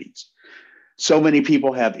binaural beats. So many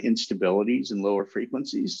people have instabilities in lower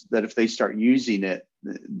frequencies that if they start using it,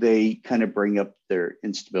 they kind of bring up their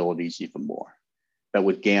instabilities even more. But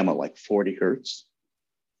with gamma, like 40 hertz,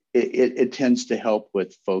 it tends to help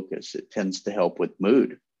with focus. It tends to help with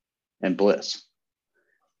mood and bliss.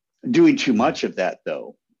 Doing too Mm. much of that,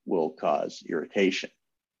 though, will cause irritation.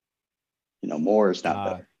 More is not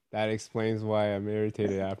better. That explains why I'm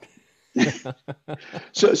irritated after.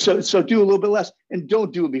 So do a little bit less, and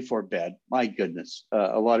don't do it before bed. My goodness,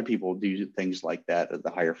 a lot of people do things like that at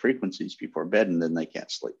the higher frequencies before bed, and then they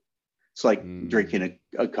can't sleep. It's like drinking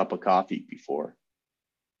a cup of coffee before,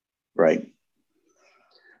 right?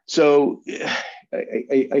 So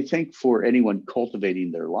I think for anyone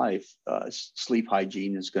cultivating their life, sleep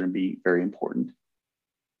hygiene is going to be very important.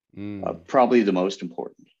 Probably the most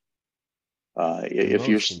important. If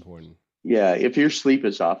you're Most important. Yeah, if your sleep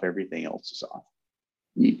is off, everything else is off.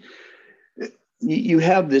 You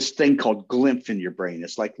have this thing called glymph in your brain.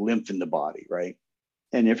 It's like lymph in the body, right?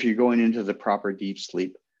 And if you're going into the proper deep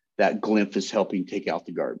sleep, that glymph is helping take out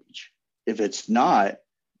the garbage. If it's not,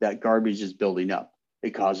 that garbage is building up.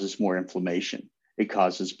 It causes more inflammation. It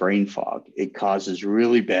causes brain fog. It causes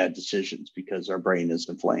really bad decisions because our brain is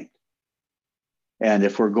inflamed. And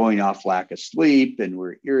if we're going off lack of sleep and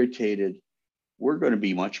we're irritated, we're going to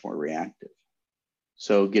be much more reactive.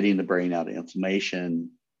 So getting the brain out of inflammation,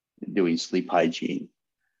 doing sleep hygiene,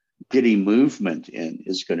 getting movement in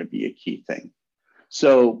is going to be a key thing.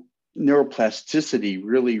 So neuroplasticity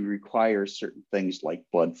really requires certain things like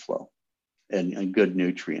blood flow and good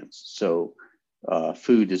nutrients. So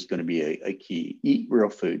food is going to be a key. Eat real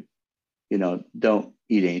food. Don't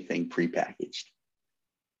eat anything prepackaged.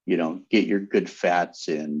 Get your good fats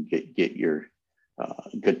in, get your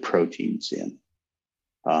good proteins in.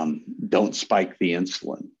 Don't spike the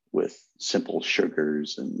insulin with simple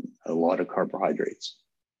sugars and a lot of carbohydrates.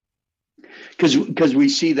 Because we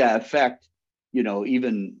see that effect,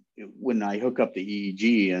 even when I hook up the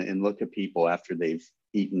EEG and look at people after they've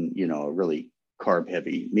eaten, a really carb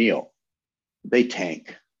heavy meal, they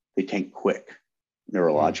tank quick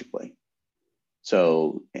neurologically.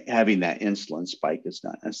 So having that insulin spike is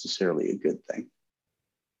not necessarily a good thing.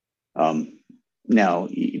 Now,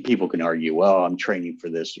 people can argue, well, I'm training for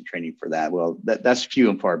this or training for that. Well, that's few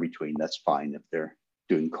and far between. That's fine if they're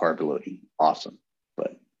doing carb loading. Awesome.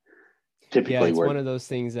 But typically, it's one of those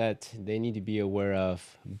things that they need to be aware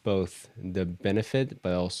of, both the benefit,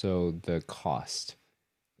 but also the cost.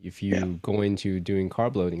 If you go into doing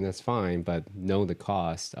carb loading, that's fine, but know the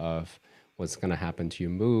cost of what's going to happen to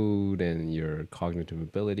your mood and your cognitive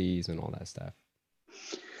abilities and all that stuff.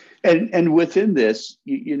 And within this,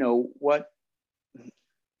 what,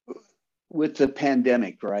 with the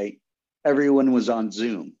pandemic, right? Everyone was on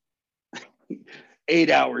Zoom, 8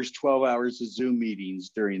 hours, 12 hours of Zoom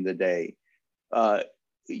meetings during the day.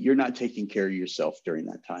 You're not taking care of yourself during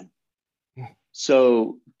that time.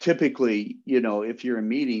 So typically, if you're in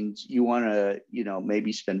meetings, you want to,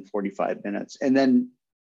 maybe spend 45 minutes and then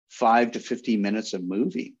 5 to 15 minutes of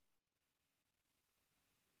moving.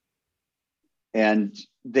 And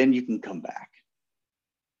then you can come back.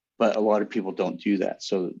 But a lot of people don't do that.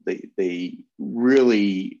 So they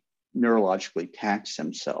really neurologically tax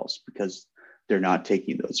themselves because they're not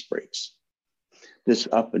taking those breaks. This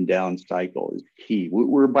up and down cycle is key.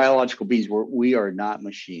 We're biological beings. We are not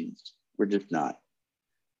machines. We're just not.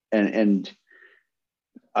 And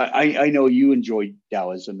I know you enjoy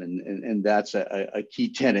Taoism, and that's a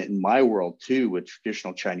key tenet in my world too, with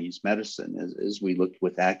traditional Chinese medicine, as we looked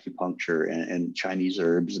with acupuncture and Chinese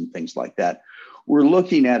herbs and things like that. We're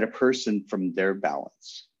looking at a person from their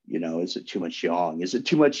balance. Is it too much yang? Is it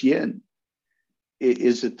too much yin?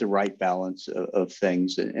 Is it the right balance of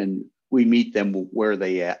things? And we meet them where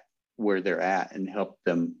they're at, and help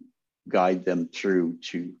them, guide them through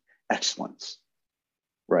to excellence,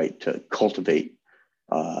 right? To cultivate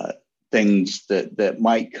things that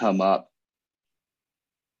might come up.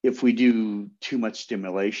 If we do too much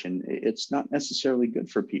stimulation, it's not necessarily good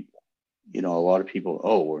for people. A lot of people,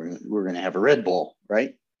 oh, we're going to have a Red Bull,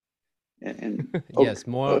 right? And okay, Yes,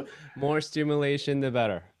 more stimulation, the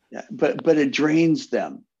better. yeah, but it drains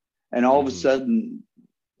them, and all of a Hmm. sudden,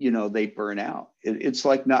 they burn out. It's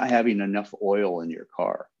like not having enough oil in your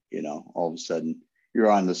car. All of a sudden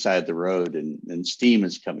you're on the side of the road and steam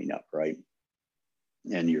is coming up, right?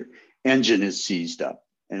 And your engine is seized up.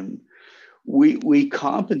 And we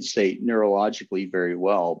compensate neurologically very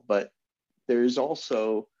well, but there's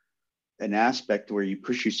also an aspect where you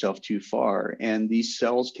push yourself too far and these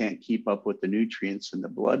cells can't keep up with the nutrients and the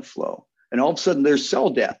blood flow. And all of a sudden there's cell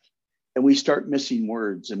death and we start missing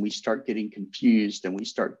words and we start getting confused and we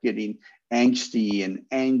start getting angsty and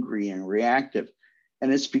angry and reactive.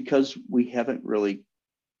 And it's because we haven't really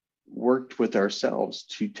worked with ourselves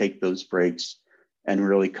to take those breaks and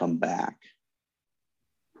really come back.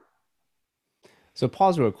 So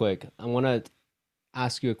pause real quick. I want to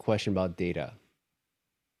ask you a question about data.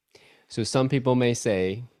 So some people may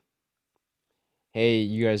say, hey,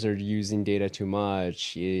 you guys are using data too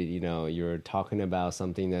much. You're talking about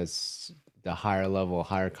something that's the higher level,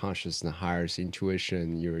 higher consciousness, higher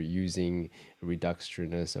intuition. You're using a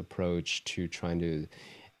reductionist approach to trying to,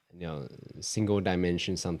 single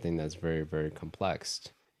dimension something that's very, very complex.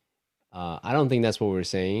 I don't think that's what we're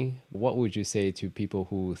saying. What would you say to people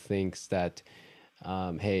who thinks that,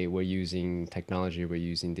 hey, we're using technology, we're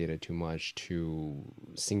using data too much to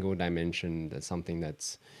single dimension that's something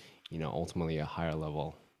that's, ultimately a higher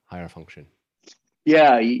level, higher function?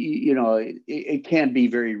 Yeah, it can be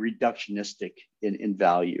very reductionistic in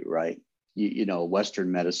value, right?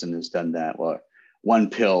 Western medicine has done that. Well, one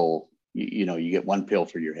pill, you get one pill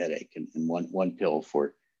for your headache and one pill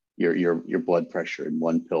for your blood pressure and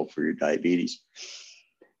one pill for your diabetes.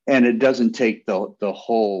 And it doesn't take the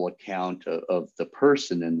whole account of the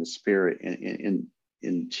person and the spirit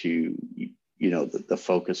into the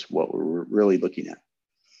focus of what we're really looking at.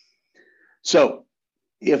 So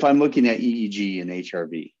if I'm looking at EEG and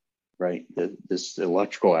HRV, right, this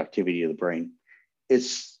electrical activity of the brain,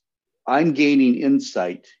 I'm gaining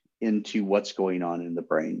insight into what's going on in the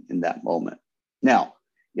brain in that moment. Now,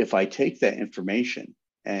 if I take that information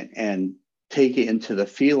and take it into the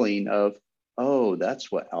feeling of, oh,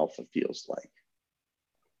 that's what alpha feels like.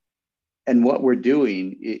 And what we're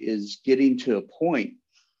doing is getting to a point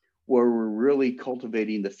where we're really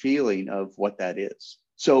cultivating the feeling of what that is.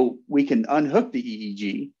 So we can unhook the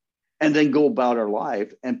EEG and then go about our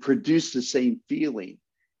life and produce the same feeling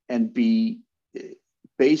and be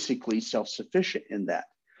basically self-sufficient in that.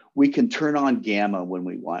 We can turn on gamma when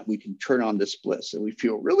we want. We can turn on this bliss and we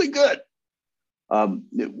feel really good.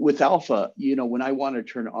 With alpha, when I want to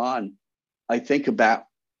turn on, I think about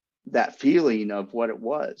that feeling of what it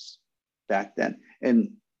was back then.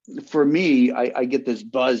 And for me, I get this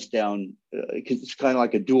buzz down because it's kind of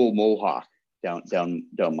like a dual mohawk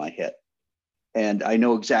down my head. And I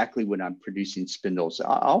know exactly when I'm producing spindles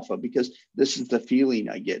alpha because this is the feeling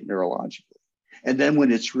I get neurologically. And then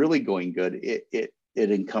when it's really going good, it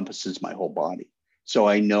encompasses my whole body. So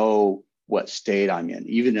I know what state I'm in,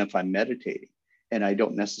 even if I'm meditating, and I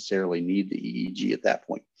don't necessarily need the EEG at that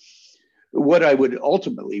point. What I would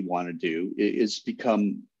ultimately want to do is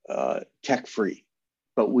become tech free,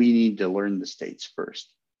 but we need to learn the states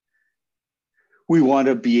first. We want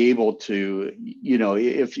to be able to,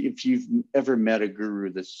 if you've ever met a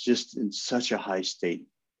guru that's just in such a high state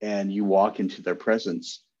and you walk into their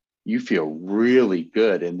presence, you feel really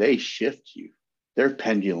good and they shift you. Their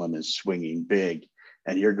pendulum is swinging big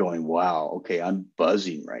and you're going, wow, okay, I'm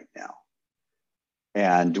buzzing right now.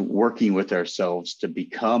 And working with ourselves to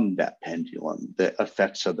become that pendulum that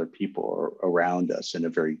affects other people around us in a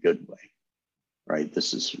very good way, right?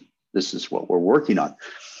 This is what we're working on.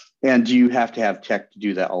 And do you have to have tech to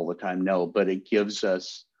do that all the time? No, but it gives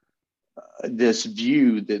us this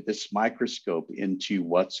view, this microscope into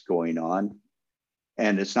what's going on.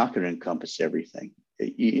 And it's not going to encompass everything.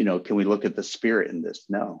 Can we look at the spirit in this?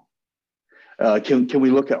 No. Can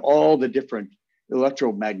we look at all the different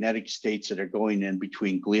electromagnetic states that are going in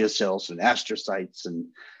between glia cells and astrocytes and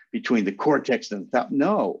between the cortex and the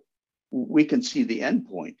no? We can see the end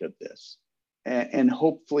point of this and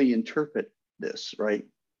hopefully interpret this, right?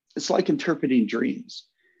 It's like interpreting dreams.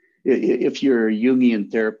 If you're a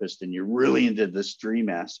Jungian therapist and you're really into this dream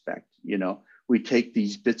aspect, we take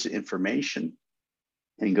these bits of information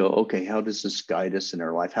and go, okay, how does this guide us in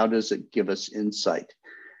our life? How does it give us insight?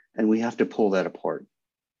 And we have to pull that apart.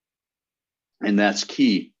 And that's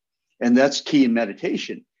key. And that's key in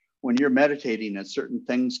meditation. When you're meditating and certain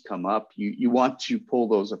things come up, you want to pull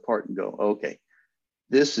those apart and go, okay,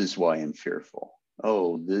 this is why I'm fearful.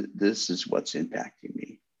 Oh, this is what's impacting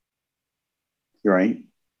me. Right?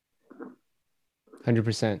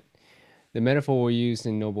 100%. The metaphor we use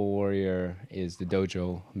in Noble Warrior is the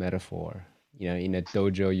dojo metaphor. In a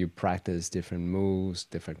dojo, you practice different moves,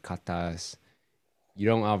 different katas. You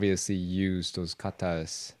don't obviously use those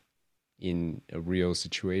katas in a real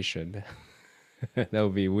situation. That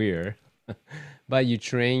would be weird. But you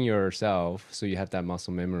train yourself so you have that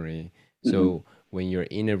muscle memory. Mm-hmm. So when you're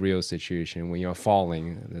in a real situation, when you're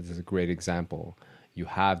falling, this is a great example. You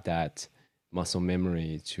have that muscle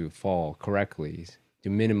memory to fall correctly, to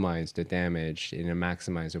minimize the damage and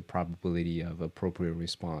maximize the probability of appropriate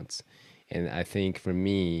response. And I think for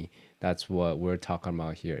me, that's what we're talking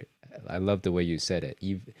about here. I love the way you said it.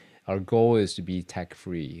 Our goal is to be tech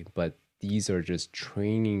free, but these are just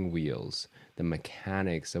training wheels, the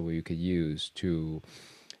mechanics that we could use to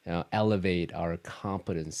elevate our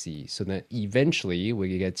competency so that eventually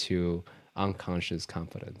we get to unconscious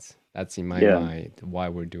competence. That's in my Yeah. mind why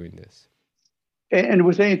we're doing this. And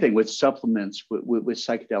with anything, with supplements, with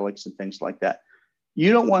psychedelics and things like that,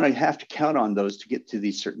 you don't want to have to count on those to get to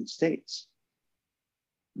these certain states.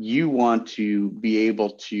 You want to be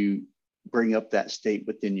able to bring up that state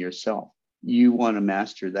within yourself. You want to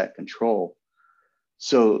master that control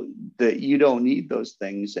so that you don't need those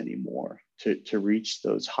things anymore to reach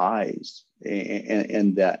those highs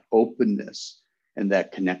and that openness and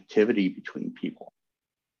that connectivity between people.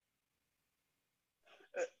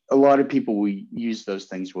 A lot of people will use those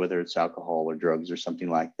things, whether it's alcohol or drugs or something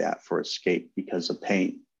like that, for escape because of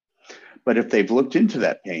pain. But if they've looked into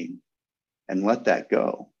that pain and let that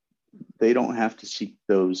go, they don't have to seek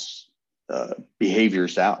those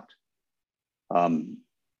behaviors out. A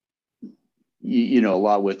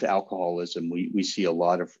lot with alcoholism, we see a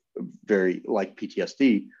lot of very, like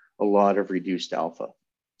PTSD, a lot of reduced alpha.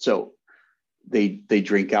 So they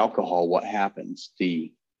drink alcohol. What happens?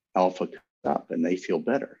 The alpha comes up and they feel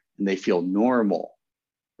better and they feel normal,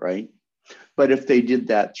 right? But if they did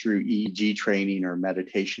that through EEG training or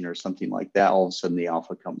meditation or something like that, all of a sudden the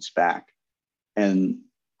alpha comes back and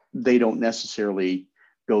they don't necessarily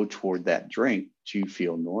go toward that drink to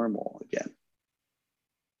feel normal again.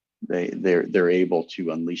 They're able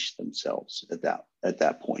to unleash themselves at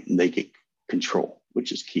that point, and they get control,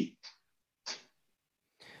 which is key.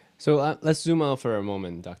 So let's zoom out for a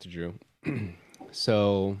moment, Dr. Drew.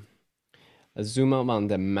 So let's zoom out on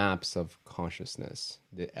the maps of consciousness,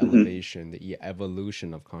 the Mm-hmm. elevation, the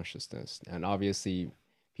evolution of consciousness. And obviously,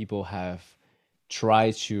 people have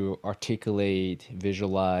tried to articulate,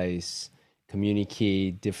 visualize,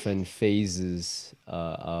 communicate different phases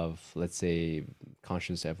of, let's say,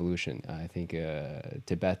 conscious evolution. I think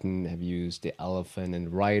Tibetan have used the elephant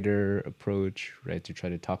and rider approach, right, to try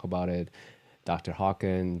to talk about it. Dr.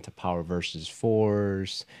 Hawken, to power versus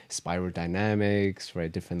force, spiral dynamics,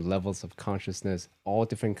 right? Different levels of consciousness, all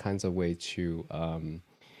different kinds of way to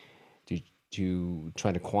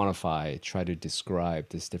try to quantify, try to describe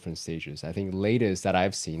these different stages. I think latest that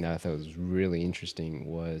I've seen that I thought was really interesting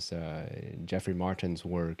was Jeffrey Martin's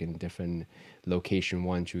work in different location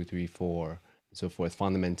 1, 2, 3, 4, and so forth,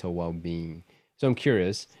 fundamental well-being. So I'm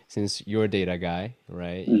curious, since you're a data guy,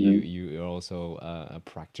 right? Mm-hmm. You're also a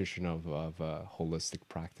practitioner of holistic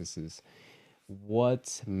practices.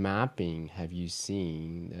 What mapping have you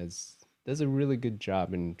seen as does a really good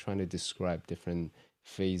job in trying to describe different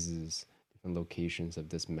phases, different locations of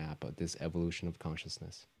this map, of this evolution of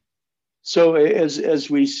consciousness? So as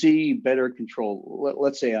we see better control,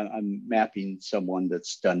 let's say I'm mapping someone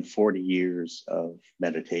that's done 40 years of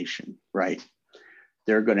meditation, right?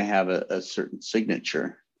 They're going to have a certain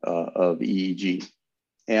signature of EEG.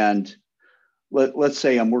 And let's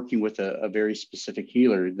say I'm working with a very specific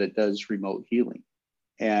healer that does remote healing.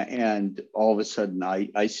 And all of a sudden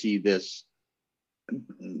I see this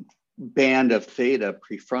band of theta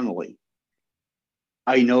prefrontally.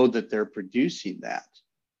 I know that they're producing that.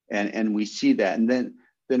 And we see that. And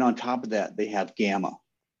then on top of that, they have gamma.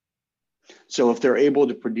 So if they're able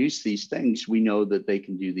to produce these things, we know that they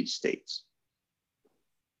can do these states.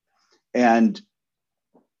 And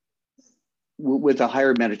with a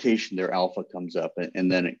higher meditation, their alpha comes up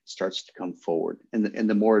and then it starts to come forward. And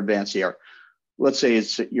the more advanced they are, let's say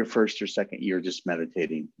it's your first or second year just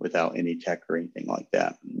meditating without any tech or anything like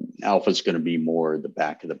that. Alpha is going to be more the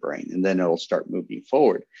back of the brain, and then it'll start moving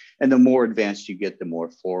forward. And the more advanced you get, the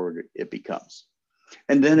more forward it becomes.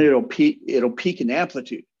 And then it'll peak in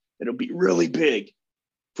amplitude. It'll be really big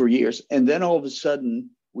for years. And then all of a sudden,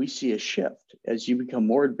 we see a shift. As you become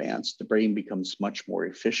more advanced, the brain becomes much more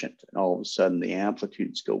efficient. And all of a sudden, the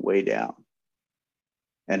amplitudes go way down.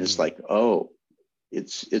 And it's like, oh,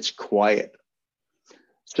 it's quiet.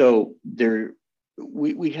 So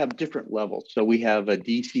we have different levels. So we have a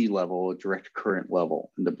DC level, a direct current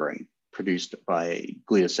level in the brain. produced by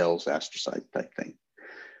glial cells, astrocyte type thing.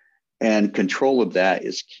 And control of that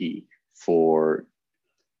is key for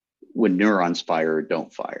when neurons fire or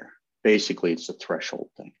don't fire. Basically, it's a threshold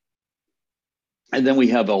thing. And then we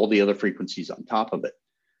have all the other frequencies on top of it.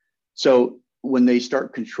 So when they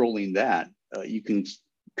start controlling that, you can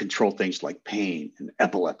control things like pain and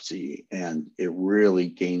epilepsy, and it really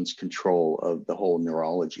gains control of the whole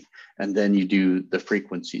neurology. And then you do the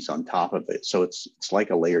frequencies on top of it. So it's like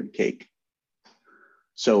a layered cake.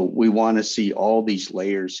 So we want to see all these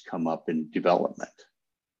layers come up in development.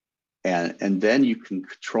 And then you can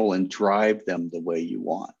control and drive them the way you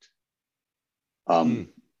want.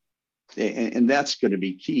 And that's going to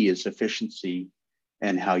be key, is efficiency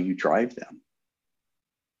and how you drive them.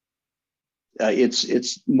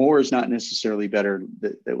 It's more is not necessarily better,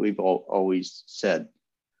 that we've always said.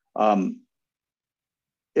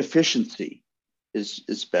 Efficiency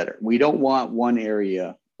is better. We don't want one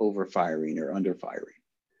area overfiring or underfiring.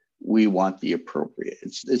 We want the appropriate.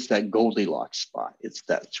 It's that Goldilocks spot. It's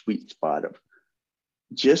that sweet spot of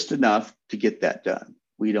just enough to get that done.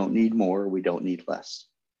 We don't need more. We don't need less.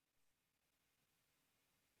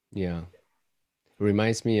 Yeah. It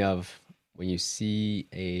reminds me of when you see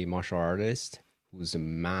a martial artist who's a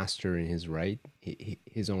master in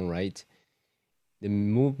his own right, the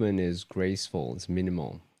movement is graceful, it's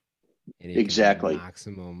minimal, and it Exactly. can have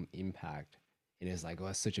maximum impact. And it's like, oh,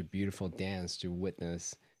 it's such a beautiful dance to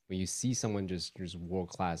witness when you see someone just world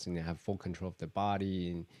class and they have full control of their body,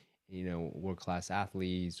 and world class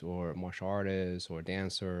athletes or martial artists or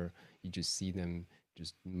dancer, you just see them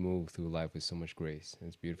just move through life with so much grace. And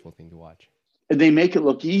it's a beautiful thing to watch. And they make it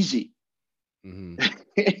look easy. Yeah,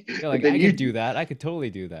 like I could do that. I could totally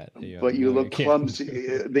do that. But you look clumsy.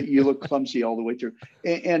 That you look clumsy all the way through.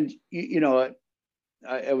 And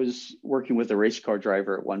I was working with a race car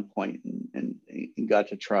driver at one point, and got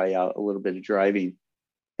to try out a little bit of driving.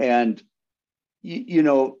 And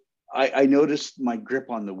I noticed my grip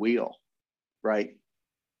on the wheel, right?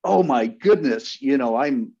 Oh my goodness,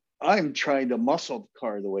 I'm trying to muscle the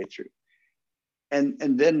car the way through. And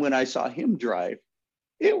then when I saw him drive,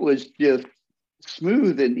 it was just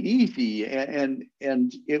smooth and easy, and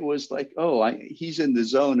it was like, he's in the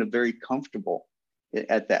zone of very comfortable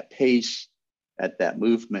at that pace, at that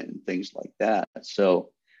movement, and things like that. So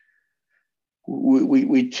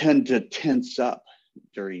we tend to tense up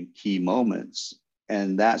during key moments,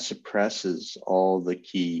 and that suppresses all the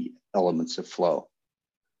key elements of flow.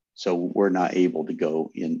 So we're not able to go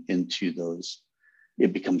into those.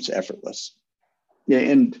 It becomes effortless. Yeah,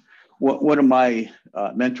 and one of my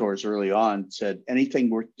mentors early on said, anything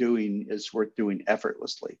worth doing is worth doing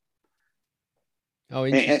effortlessly. Oh,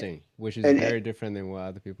 interesting. Which is very different than what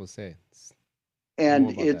other people say.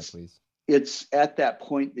 And it's at that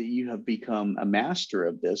point that you have become a master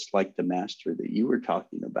of this, like the master that you were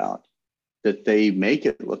talking about, that they make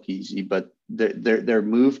it look easy, but their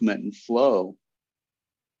movement and flow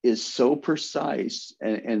is so precise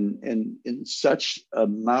and in such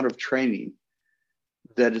amount of training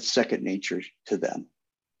that it's second nature to them.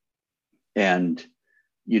 And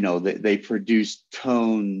they produce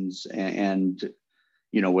tones, and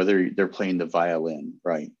whether they're playing the violin,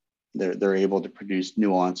 right, they're able to produce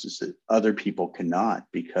nuances that other people cannot,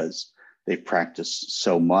 because they practice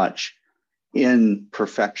so much in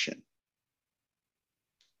perfection.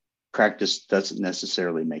 Practice doesn't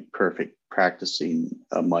necessarily make perfect. Practicing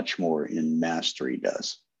much more in mastery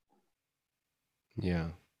does. Yeah.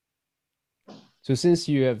 So since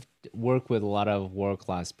you have worked with a lot of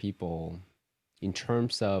world-class people, in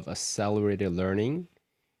terms of accelerated learning,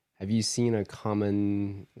 have you seen a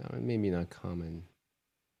common, maybe not common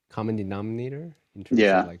denominator in terms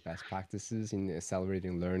of like best practices in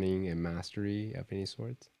accelerating learning and mastery of any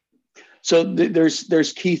sort? So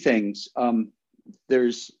there's key things.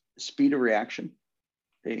 There's speed of reaction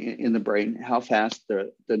in the brain, how fast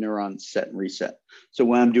the neurons set and reset. So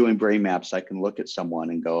when I'm doing brain maps, I can look at someone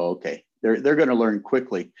and go, okay, they're going to learn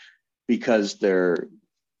quickly, because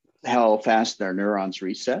how fast their neurons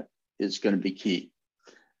reset is going to be key.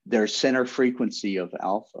 Their center frequency of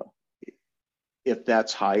alpha, if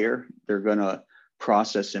that's higher, they're going to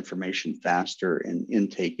process information faster and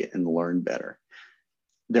intake it and learn better.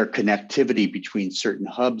 Their connectivity between certain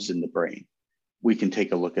hubs in the brain, we can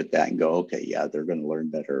take a look at that and go, okay, yeah, they're going to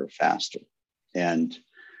learn better or faster. And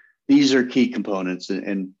these are key components.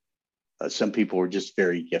 And some people are just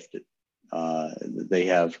very gifted. They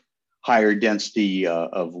have higher density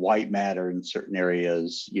of white matter in certain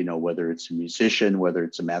areas, whether it's a musician, whether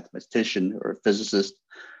it's a mathematician or a physicist,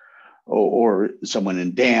 or someone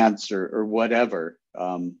in dance or whatever.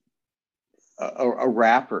 A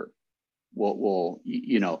rapper will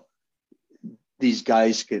these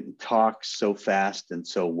guys can talk so fast and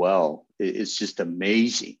so well. It's just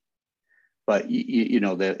amazing. But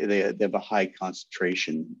they have a high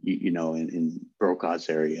concentration, in Brokaw's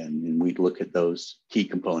area, and we look at those key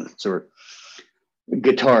components. Or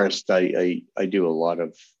guitarist, I do a lot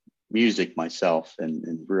of music myself,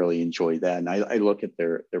 and really enjoy that. And I look at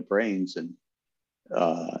their brains, and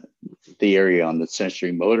the area on the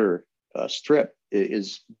sensory motor strip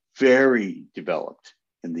is very developed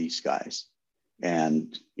in these guys.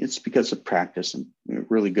 And it's because of practice, and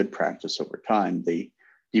really good practice over time. They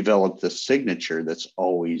develop the signature that's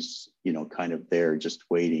always, kind of there, just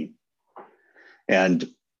waiting. And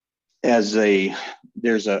there's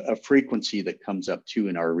a frequency that comes up too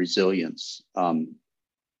in our resilience,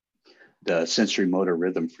 the sensory motor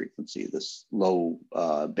rhythm frequency, this low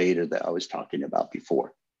beta that I was talking about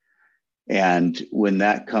before. And when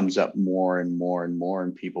that comes up more and more and more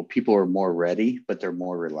in people are more ready, but they're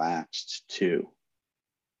more relaxed too.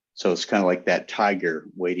 So it's kind of like that tiger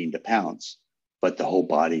waiting to pounce, but the whole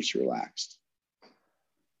body's relaxed.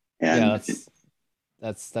 Yeah, And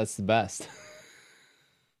that's the best.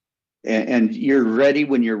 and you're ready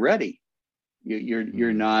when you're ready. You're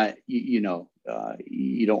Mhm. not, you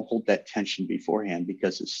don't hold that tension beforehand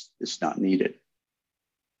because it's not needed.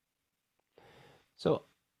 So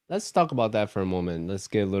let's talk about that for a moment. Let's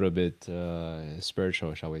get a little bit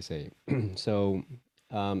spiritual, shall we say? So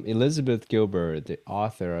Elizabeth Gilbert, the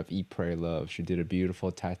author of Eat, Pray, Love, she did a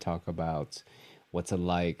beautiful TED talk about what's it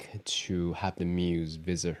like to have the muse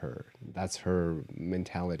visit her. That's her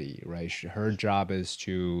mentality, right? Her job is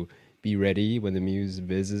to be ready when the muse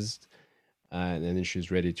visits, and then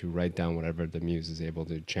she's ready to write down whatever the muse is able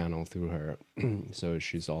to channel through her. So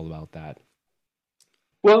she's all about that.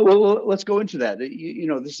 Well, let's go into that.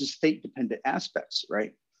 This is state dependent aspects,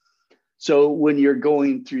 right? So when you're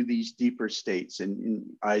going through these deeper states, and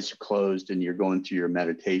eyes are closed, and you're going through your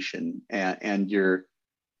meditation, and you're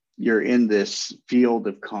in this field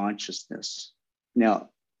of consciousness. Now,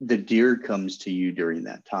 the deer comes to you during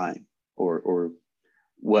that time, or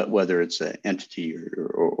whether it's an entity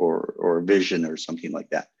or a vision or something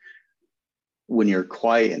like that. When you're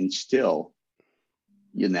quiet and still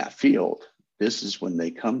in that field, this is when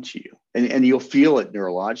they come to you, and you'll feel it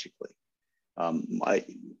neurologically.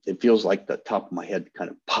 It feels like the top of my head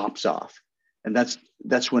kind of pops off, and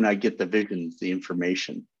that's when I get the visions, the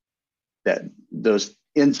information, that those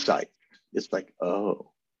insights. It's like,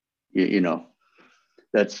 oh,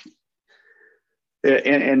 that's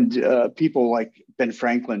and people like Ben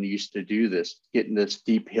Franklin used to do this, get in this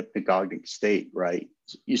deep hypnagogic state, right?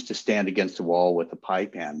 Used to stand against the wall with a pie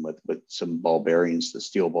pan with some ball bearings, the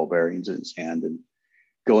steel ball bearings in his hand, and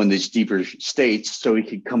go in these deeper states so he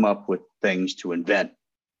could come up with things to invent.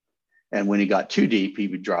 And when he got too deep, he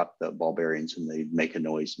would drop the ball bearings and they'd make a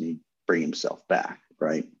noise, and he'd bring himself back,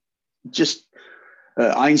 right? Just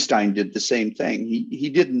Einstein did the same thing.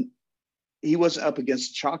 He wasn't up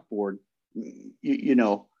against a chalkboard, you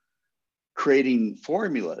know, creating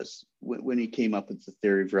formulas when he came up with the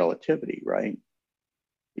theory of relativity, right?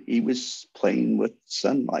 He was playing with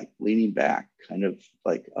sunlight, leaning back, kind of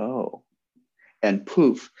like, oh, and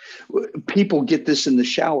poof. People get this in the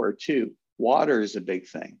shower too. Water is a big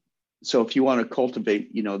thing. So if you want to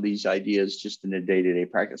cultivate, these ideas just in a day-to-day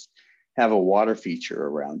practice, have a water feature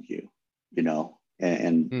around you,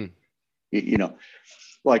 and Hmm. you know,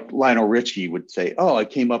 like Lionel Richie would say, "Oh, I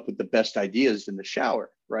came up with the best ideas in the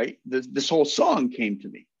shower." Right? This whole song came to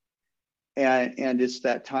me, and it's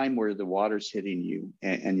that time where the water's hitting you,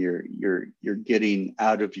 and you're getting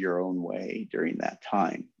out of your own way during that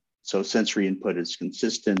time. So sensory input is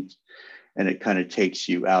consistent, and it kind of takes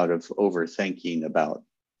you out of overthinking about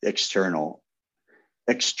external,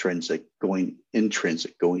 extrinsic, going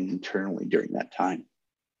intrinsic, going internally during that time.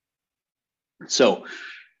 So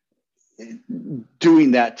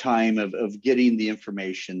doing that time of getting the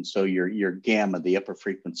information, so your gamma, the upper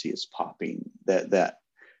frequency, is popping, that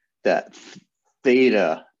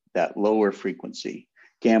theta, that lower frequency,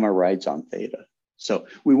 gamma rides on theta. So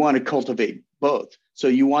we want to cultivate both. So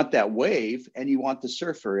you want that wave and you want the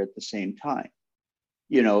surfer at the same time.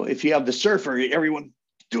 If you have the surfer, everyone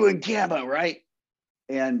doing gamma, right?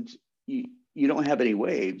 And you don't have any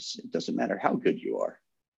waves, it doesn't matter how good you are.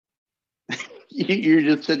 You're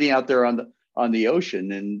just sitting out there on the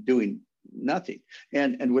ocean and doing nothing.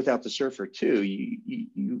 And without the surfer too,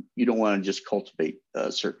 you don't want to just cultivate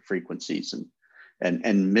certain frequencies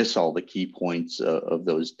and miss all the key points of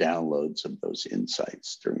those downloads, of those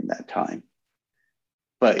insights during that time.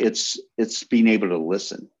 But it's being able to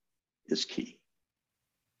listen is key.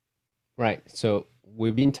 Right. So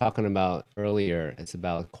we've been talking about earlier, it's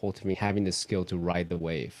about cultivating having the skill to ride the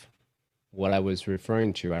wave. what I was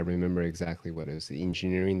referring to, I remember exactly what it was,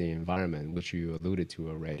 engineering the environment, which you alluded to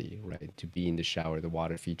already, right? To be in the shower, the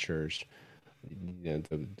water features,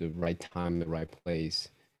 the right time, the right place,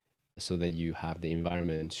 so that you have the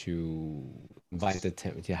environment to invite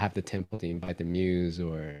to have the temple to invite the muse,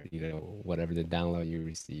 or whatever the download you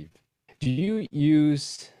receive. Do you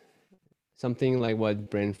use something like what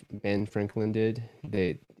Ben Franklin did,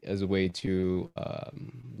 that as a way to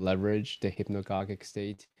leverage the hypnagogic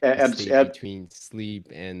state, the Abs- state ab- between sleep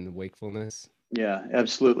and wakefulness? yeah,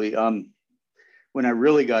 absolutely. When I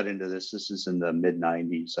really got into this is in the mid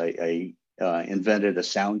 90s. I invented a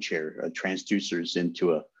sound chair, transducers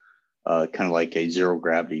into a kind of like a zero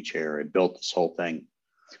gravity chair. I built this whole thing.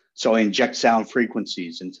 So I inject sound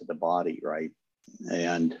frequencies into the body, right?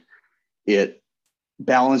 And it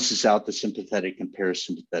balances out the sympathetic and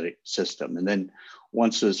parasympathetic system. And then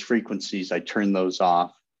once those frequencies, I turn those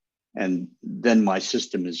off, and then my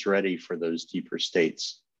system is ready for those deeper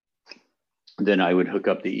states. Then I would hook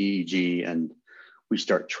up the EEG, and we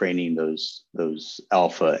start training those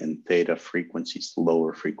alpha and theta frequencies, the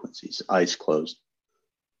lower frequencies, eyes closed,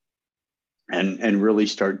 and really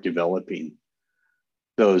start developing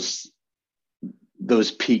those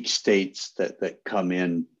peak states that come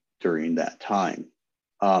in during that time.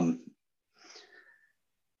 Um,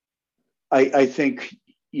 I think,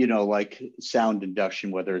 like sound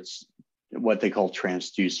induction, whether it's what they call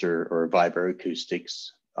transducer or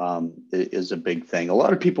vibroacoustics, is a big thing. A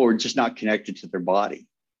lot of people are just not connected to their body.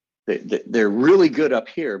 They're really good up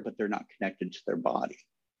here, but they're not connected to their body.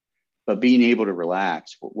 But being able to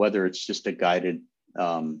relax, whether it's just a guided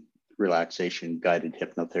relaxation, guided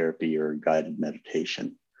hypnotherapy, or guided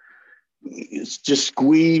meditation, it's just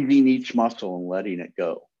squeezing each muscle and letting it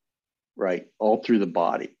go, right? All through the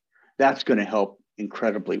body. That's going to help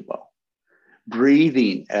incredibly well.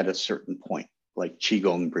 Breathing at a certain point, like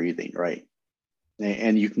Qigong breathing, right?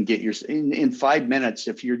 And you can get in 5 minutes,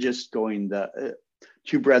 if you're just going the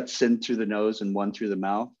 2 breaths in through the nose and 1 through the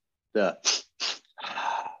mouth, the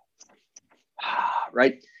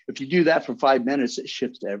right? If you do that for 5 minutes, it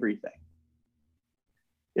shifts everything.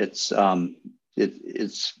 It's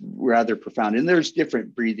rather profound. And there's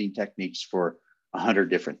different breathing techniques for 100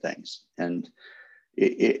 different things. And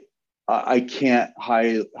I can't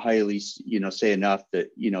highly, say enough that,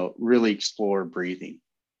 really explore breathing.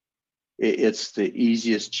 It's the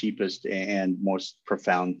easiest, cheapest, and most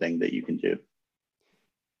profound thing that you can do.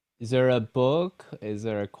 Is there a book? Is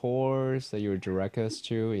there a course that you would direct us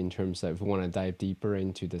to in terms of if we want to dive deeper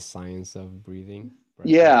into the science of breathing, breath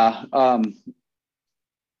work? Yeah.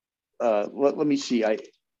 Let me see. I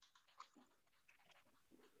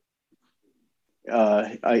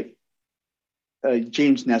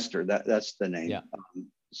James Nestor. That's the name. Yeah, breath.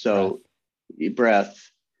 So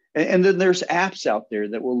breath. And then there's apps out there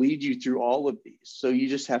that will lead you through all of these. So you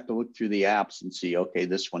just have to look through the apps and see, okay,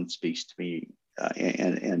 this one speaks to me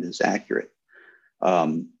and is accurate.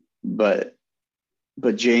 But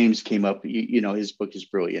James came up, his book is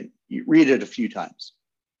brilliant. You read it a few times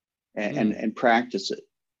and practice it.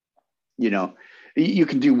 You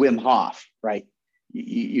can do Wim Hof, right?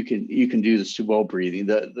 You can do the Subo breathing,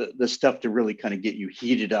 the stuff to really kind of get you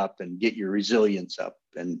heated up and get your resilience up,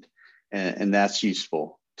 and that's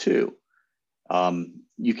useful too.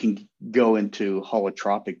 You can go into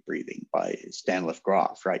holotropic breathing by Stanislav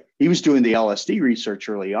Grof, right? He was doing the LSD research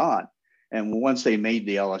early on, and once they made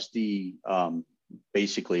the LSD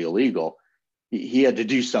basically illegal, he had to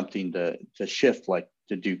do something to shift, like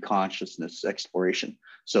to do consciousness exploration.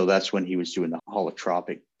 So that's when he was doing the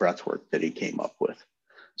holotropic breath work that he came up with.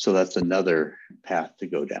 So that's another path to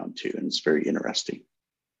go down to, and it's very interesting.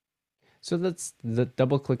 So let's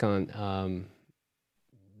double click on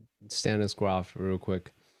Stanis Grof real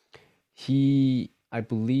quick. He, I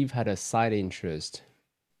believe, had a side interest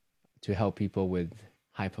to help people with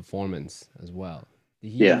high performance as well.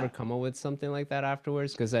 Did he Yeah. ever come up with something like that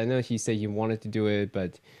afterwards? Because I know he said he wanted to do it,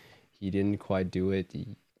 but he didn't quite do it.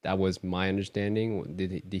 That was my understanding.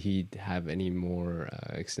 Did he have any more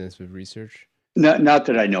extensive research? Not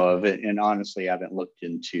that I know of it. And honestly, I haven't looked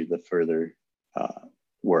into the further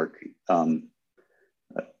work. I'd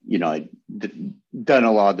done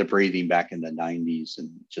a lot of the breathing back in the 90s,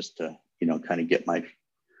 and just to, kind of get my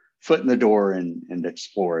foot in the door and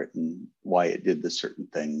explore it and why it did the certain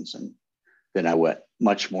things. And then I went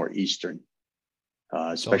much more Eastern,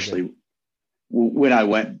 especially when I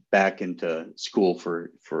went back into school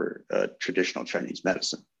for traditional Chinese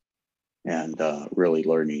medicine, and really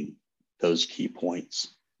learning those key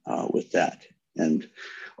points with that. And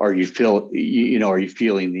are you feeling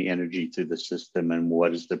the energy through the system, and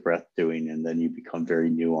what is the breath doing? And then you become very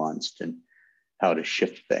nuanced and how to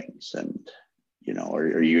shift things, and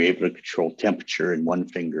are you able to control temperature in one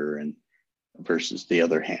finger and versus the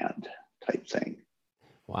other hand type thing.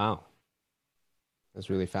 Wow. That's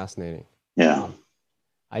really fascinating. Yeah.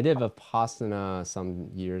 I did Vipassana some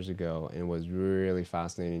years ago, and it was really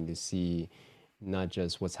fascinating to see not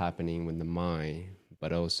just what's happening with the mind,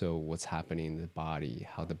 but also what's happening in the body,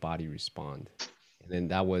 how the body respond. And then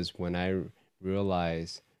that was when I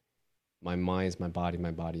realized my mind is my body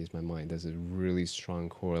is my mind. There's a really strong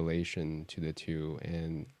correlation to the two.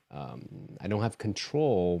 And I don't have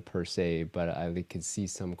control per se, but I could see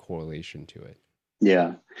some correlation to it.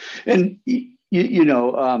 Yeah. And,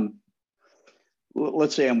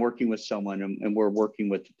 let's say I'm working with someone, and we're working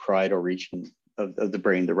with the parietal region of the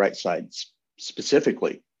brain, the right side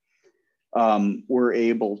specifically. We're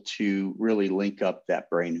able to really link up that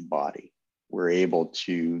brain and body. We're able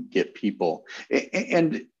to get people,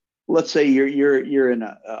 and let's say you're in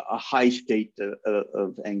a high state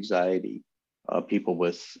of anxiety, people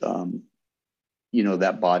with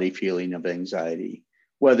that body feeling of anxiety,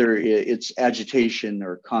 whether it's agitation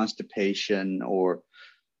or constipation or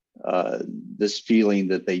this feeling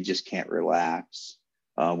that they just can't relax.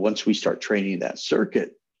 Once we start training that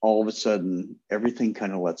circuit, all of a sudden everything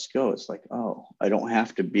kind of lets go. It's like, oh, I don't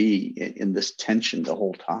have to be in this tension the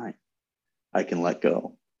whole time. I can let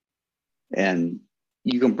go. And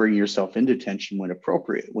you can bring yourself into tension when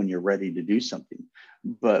appropriate, when you're ready to do something.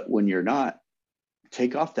 But when you're not,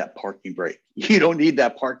 take off that parking brake. You don't need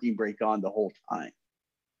that parking brake on the whole time,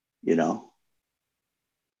 Yeah,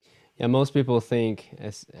 most people think,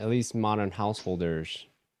 at least modern householders,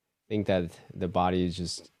 think that the body is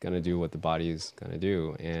just going to do what the body is going to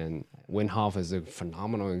do. And Wim Hof is a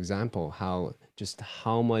phenomenal example how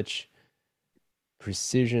much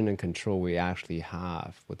precision and control we actually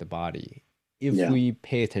have with the body if we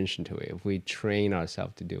pay attention to it, if we train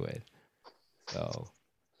ourselves to do it. So,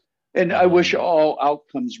 and I wish all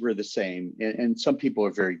outcomes were the same. And some people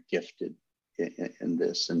are very gifted in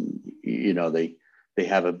this, and they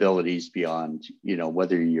have abilities beyond,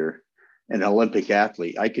 whether you're an Olympic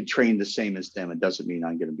athlete. I could train the same as them. It doesn't mean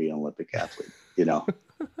I'm going to be an Olympic athlete.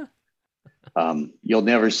 You'll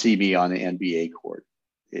never see me on the NBA court.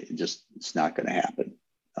 It's not going to happen.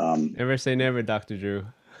 Never say never, Dr. Drew.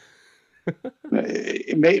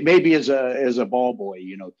 Maybe as a ball boy,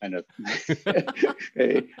 kind of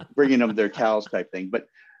bringing them their towels type thing. But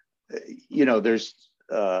there's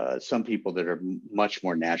some people that are much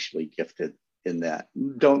more naturally gifted in that.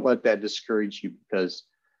 Don't let that discourage you, because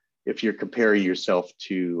if you're comparing yourself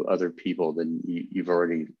to other people, then you've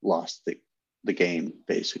already lost the game.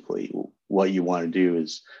 Basically, what you want to do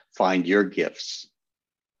is find your gifts,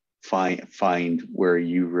 find where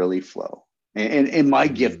you really flow. And my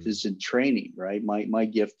gift is in training, right? My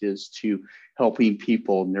gift is to helping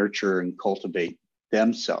people nurture and cultivate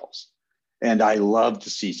themselves. And I love to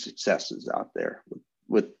see successes out there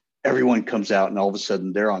with everyone comes out and all of a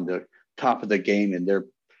sudden they're on the top of the game, and they're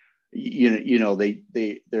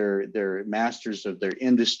they're masters of their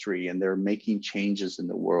industry, and they're making changes in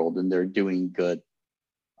the world, and they're doing good.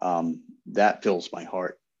 That fills my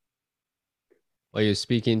heart. Well, you're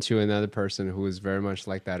speaking to another person who is very much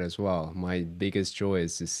like that as well. My biggest joy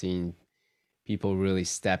is to seeing people really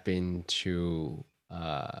step into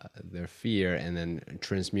their fear and then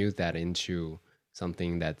transmute that into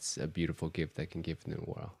something that's a beautiful gift that can give in the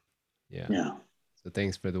world. Yeah. Yeah. So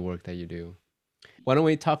thanks for the work that you do. Why don't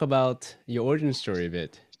we talk about your origin story a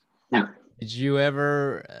bit? Yeah. Did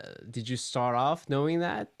you start off knowing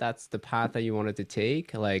that that's the path that you wanted to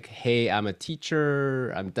take? Like, hey, I'm a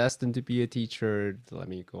teacher, I'm destined to be a teacher. Let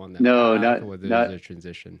me go on that No, path. Or there's a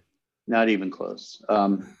transition? Not even close.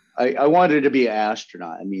 I wanted to be an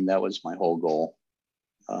astronaut. I mean, that was my whole goal.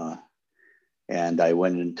 And I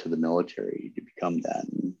went into the military to become that.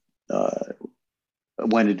 And, I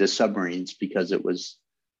went into submarines because it was,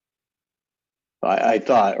 I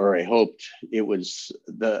thought, or I hoped it was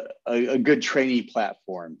a good training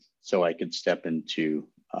platform so I could step into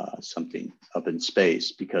something up in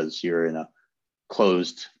space, because you're in a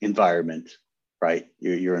closed environment, right?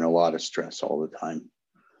 You're in a lot of stress all the time.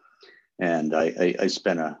 And I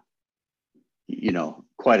spent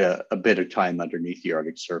quite a bit of time underneath the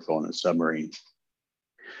Arctic Circle in a submarine.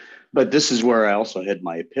 But this is where I also had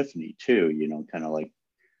my epiphany too, kind of like,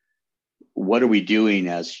 what are we doing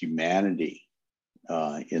as humanity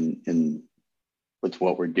in with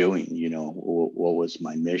what we're doing? What was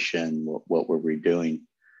my mission? What were we doing?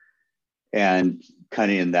 And kind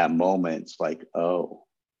of in that moment, it's like, oh,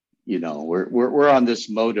 we're on this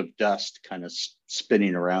mote of dust kind of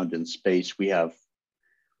spinning around in space. We're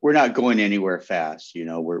not going anywhere fast.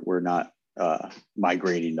 We're not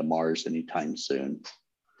migrating to Mars anytime soon.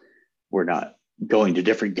 We're not going to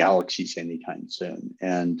different galaxies anytime soon.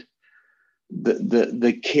 And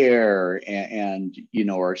the care and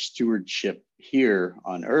our stewardship here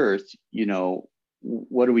on Earth,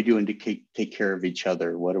 what are we doing to take care of each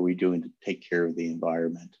other? What are we doing to take care of the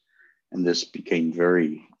environment? And this became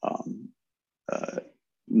very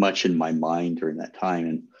much in my mind during that time.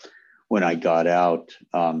 And when I got out,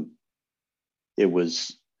 it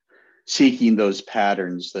was seeking those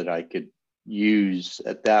patterns that I could use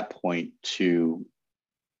at that point to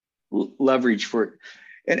leverage for,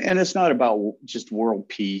 and it's not about just world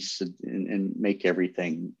peace and make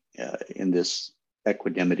everything in this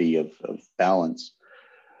equanimity of balance,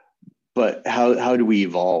 but how do we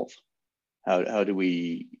evolve? How do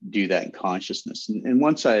we do that in consciousness? And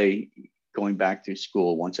once going back through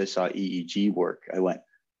school, once I saw EEG work, I went,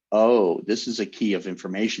 oh, this is a key of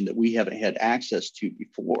information that we haven't had access to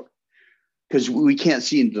before, because we can't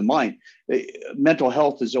see into the mind. Mental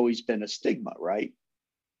health has always been a stigma, right?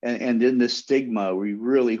 And in this stigma, we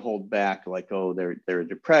really hold back, like, oh, they're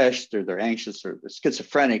depressed, or they're anxious, or they're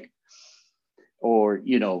schizophrenic, or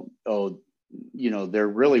they're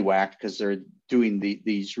really whacked because they're doing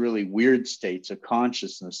these really weird states of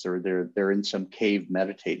consciousness, or they're in some cave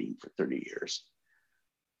meditating for 30 years.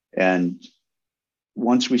 And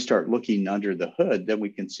once we start looking under the hood, then we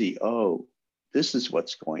can see, oh, this is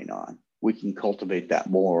what's going on. We can cultivate that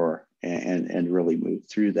more and really move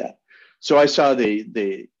through that. So I saw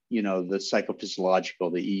the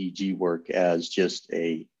psychophysiological, the EEG work as just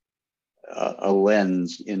a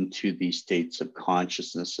lens into these states of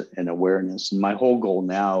consciousness and awareness. And my whole goal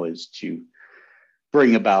now is to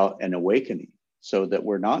bring about an awakening so that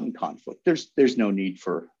we're not in conflict. There's no need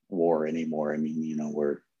for war anymore. I mean,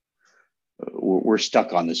 we're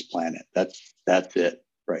stuck on this planet. That's it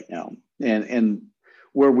right now. And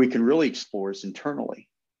where we can really explore is internally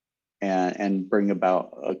and bring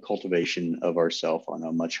about a cultivation of ourself on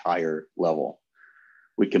a much higher level.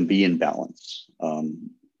 We can be in balance.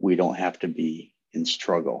 We don't have to be in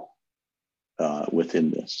struggle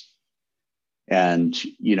within this. And,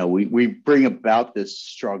 we bring about this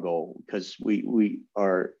struggle because we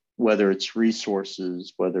are, whether it's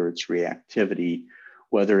resources, whether it's reactivity,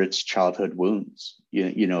 whether it's childhood wounds.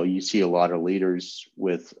 You see a lot of leaders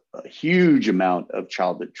with a huge amount of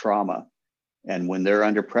childhood trauma. And when they're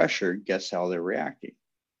under pressure, guess how they're reacting?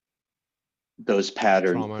 Those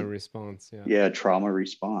patterns. Trauma response. Yeah, trauma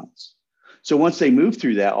response. So once they move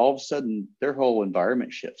through that, all of a sudden their whole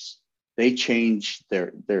environment shifts. They change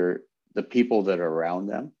the people that are around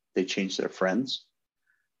them. They change their friends.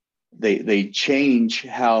 They change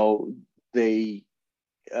how they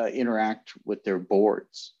interact with their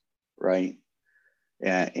boards, right?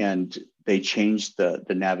 And they change the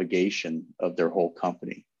navigation of their whole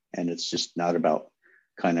company. And it's just not about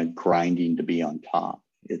kind of grinding to be on top.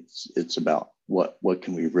 It's about what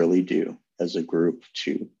can we really do as a group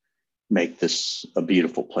to make this a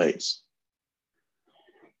beautiful place.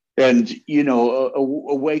 And,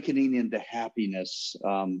 awakening into happiness,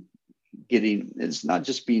 it's not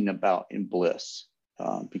just being about in bliss,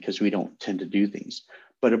 because we don't tend to do things,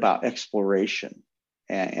 but about exploration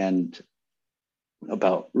and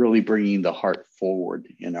about really bringing the heart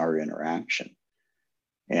forward in our interaction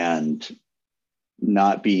and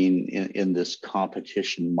not being in this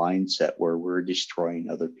competition mindset where we're destroying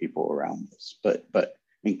other people around us, but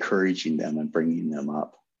encouraging them and bringing them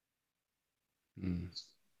up.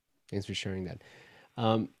 Thanks for sharing that.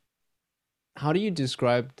 How do you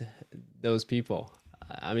describe those people?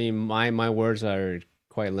 I mean, my words are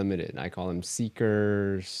quite limited. I call them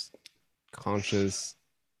seekers, conscious,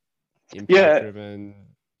 impact-driven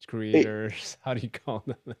creators. How do you call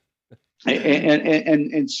them?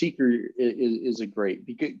 And seeker is a great,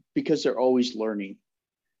 because they're always learning.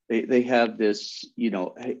 They have this,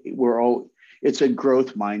 it's a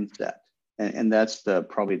growth mindset, and that's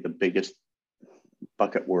probably the biggest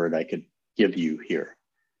bucket word I could give you here.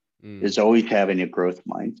 Is always having a growth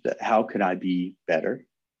mindset. How can I be better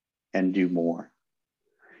and do more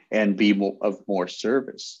and be of more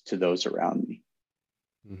service to those around me?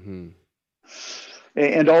 Mm-hmm.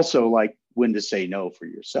 And also, like, when to say no for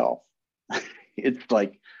yourself. It's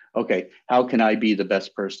like, okay, how can I be the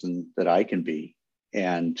best person that I can be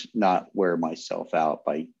and not wear myself out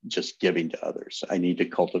by just giving to others? I need to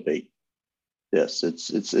cultivate this.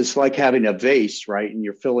 It's like having a vase, right? And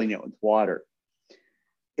you're filling it with water.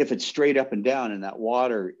 If it's straight up and down and that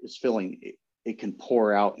water is filling, it can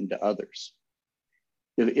pour out into others.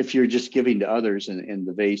 If you're just giving to others and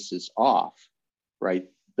the vase is off, right?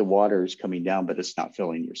 The water is coming down, but it's not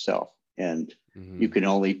filling yourself. And you can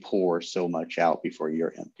only pour so much out before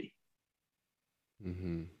you're empty.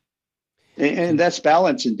 Mm-hmm. And that's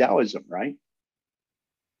balance in Taoism, right?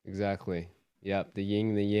 Exactly. Yep. The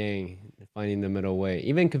yin, the yang, finding the middle way.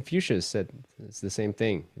 Even Confucius said it's the same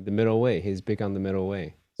thing. The middle way. He's big on the middle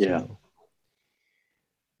way. Yeah.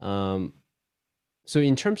 Um, so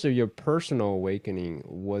in terms of your personal awakening,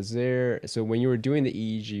 was there, so when you were doing the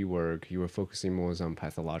EEG work, you were focusing more on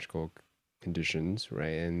pathological conditions,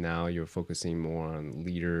 right? And now you're focusing more on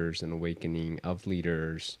leaders and awakening of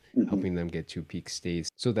leaders, Hmm. helping them get to peak states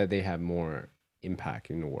so that they have more impact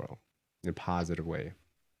in the world in a positive way.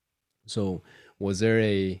 So was there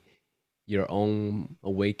a your own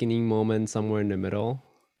awakening moment somewhere in the middle?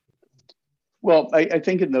 Well, I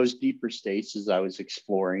think in those deeper states, as I was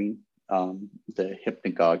exploring the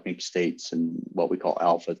hypnagogic states and what we call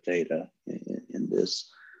alpha theta in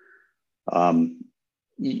this, um,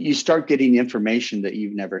 you start getting information that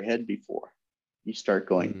you've never had before. You start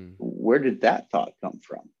going, Mm, where did that thought come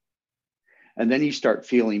from? And then you start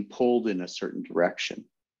feeling pulled in a certain direction.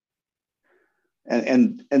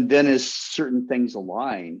 And then as certain things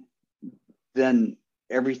align, then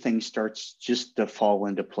everything starts just to fall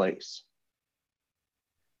into place.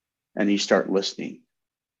 And you start listening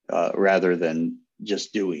rather than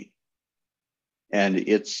just doing. And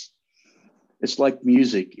it's like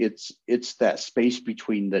music. It's that space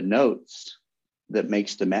between the notes that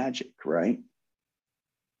makes the magic, right?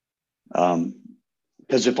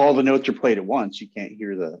 Because if all the notes are played at once, you can't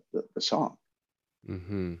hear the song.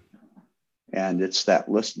 mm-hmm. And it's that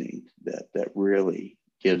listening that really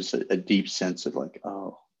gives a deep sense of like,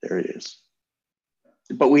 oh, there it is.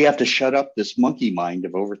 But we have to shut up this monkey mind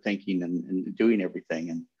of overthinking and doing everything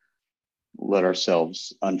and let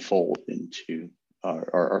ourselves unfold into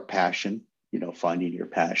our passion, finding your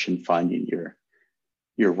passion, finding your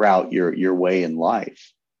route, your way in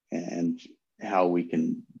life, and how we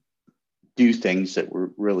can do things that will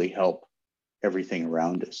really help everything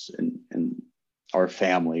around us and our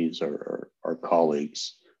families, our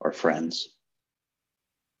colleagues, our friends.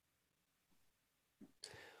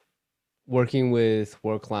 Working with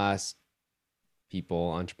world class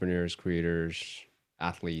people, entrepreneurs, creators,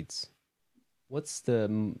 athletes, what's the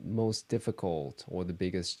most difficult or the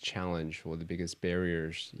biggest challenge or the biggest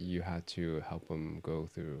barriers you had to help them go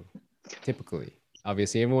through? Typically,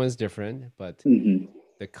 obviously, everyone's different, but Mm-hmm.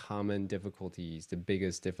 the common difficulties, the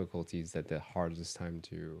biggest difficulties that the hardest time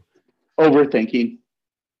to Overthinking.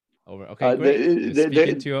 over. Okay, great. You're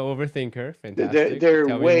speaking The, to an overthinker. Fantastic. they're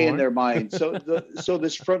Tell me way in more. their mind. So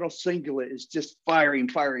this frontal cingulate is just firing,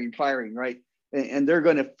 firing, firing, right? And they're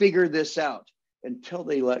going to figure this out until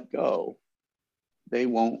they let go. They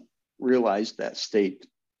won't realize that state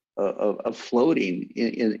of floating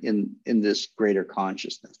in this greater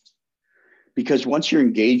consciousness. Because once you're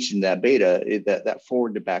engaged in that beta, that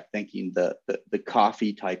forward to back thinking, the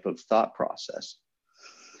coffee type of thought process,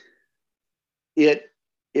 it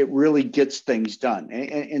it really gets things done.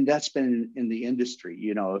 And that's been in the industry.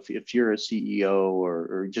 If you're a CEO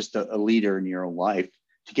or just a leader in your own life,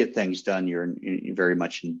 to get things done, you're very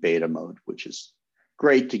much in beta mode, which is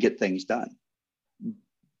great to get things done.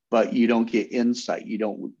 But you don't get insight, you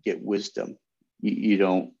don't get wisdom, you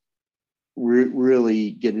don't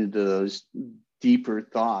really get into those deeper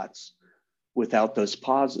thoughts without those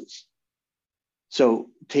pauses. So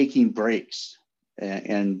taking breaks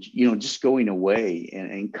and just going away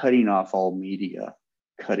and cutting off all media,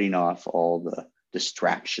 cutting off all the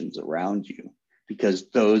distractions around you, because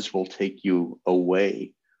those will take you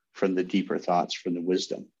away from the deeper thoughts, from the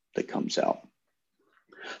wisdom that comes out.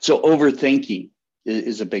 So overthinking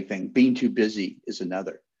is a big thing. Being too busy is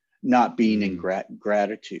another. Not being in Mm.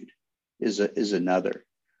 gratitude is another.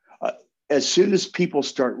 Uh, as soon as people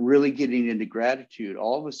start really getting into gratitude,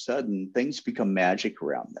 all of a sudden things become magic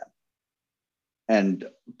around them. And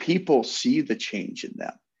people see the change in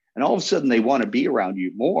them. And all of a sudden they want to be around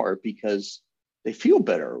you more because they feel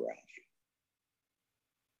better around you.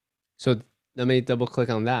 So let me double click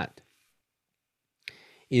on that.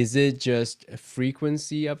 Is it just a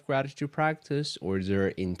frequency of gratitude practice or is there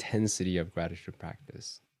intensity of gratitude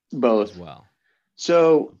practice as Both. well?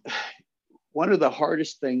 So, one of the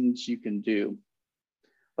hardest things you can do,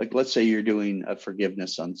 like let's say you're doing a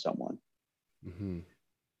forgiveness on someone Mm-hmm.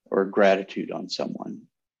 or gratitude on someone.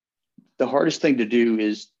 The hardest thing to do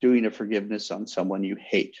is doing a forgiveness on someone you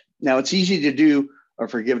hate. Now, it's easy to do a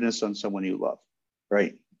forgiveness on someone you love,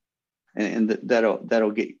 right? And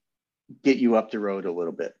that'll get you up the road a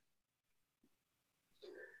little bit.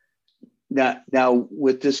 Now,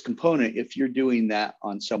 with this component, if you're doing that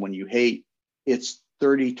on someone you hate, it's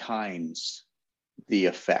 30 times the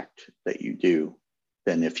effect that you do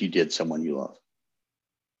than if you did someone you love.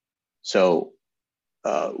 So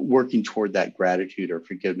working toward that gratitude or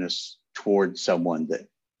forgiveness towards someone that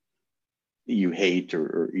you hate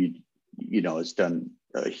or you know has done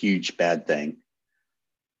a huge bad thing,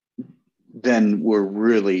 then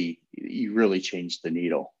you really change the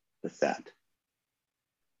needle with that.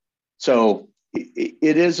 So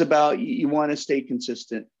it is about, you want to stay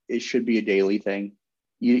consistent. It should be a daily thing.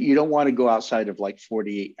 You don't want to go outside of like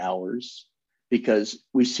 48 hours because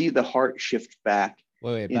we see the heart shift back.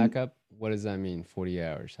 Wait, back up. What does that mean? 40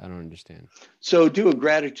 hours? I don't understand. So do a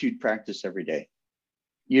gratitude practice every day.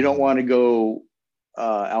 You don't want to go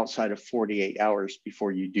outside of 48 hours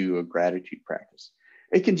before you do a gratitude practice.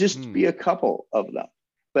 It can just be a couple of them,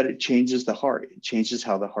 but it changes the heart. It changes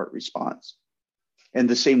how the heart responds. And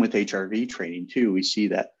the same with HRV training too. We see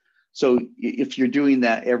that. So if you're doing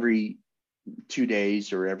that every 2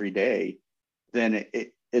 days or every day, then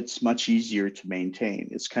it's much easier to maintain.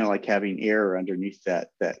 It's kind of like having air underneath that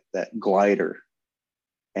glider,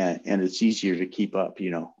 and it's easier to keep up.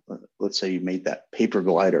 You know, let's say you made that paper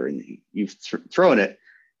glider and you've thrown it,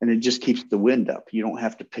 and it just keeps the wind up. You don't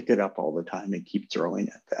have to pick it up all the time and keep throwing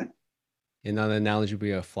it then. Another analogy would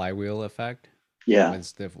be a flywheel effect. Yeah.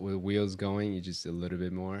 Once the wheels going, you just a little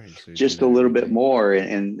bit more. Just a little bit more,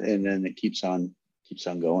 and then it keeps on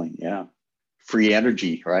going. Yeah. Free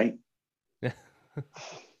energy, right?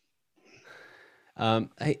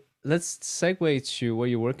 Hey, let's segue to what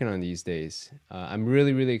you're working on these days. I'm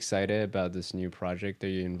really, really excited about this new project that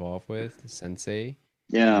you're involved with, Sensei.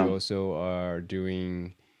 Yeah. You also are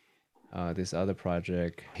doing this other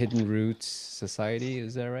project, Hidden Roots Society.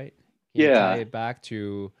 Is that right? Can you tie it back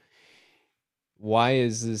to why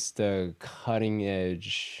is this the cutting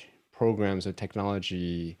edge programs or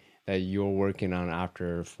technology that you're working on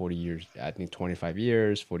after 40 years, I think 25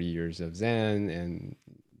 years, 40 years of Zen and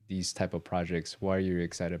these type of projects? Why are you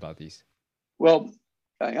excited about these? Well,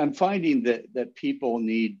 I'm finding that people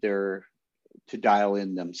need to dial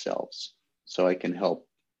in themselves, so I can help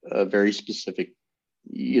very specific,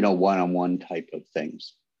 one-on-one type of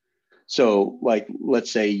things. So like,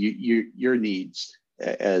 let's say your needs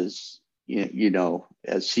as,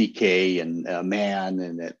 as CK and a man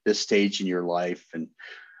and at this stage in your life. And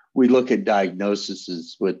we look at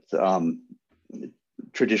diagnoses with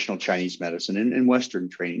traditional Chinese medicine and Western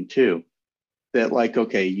training too, that like,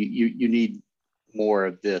 okay, you need more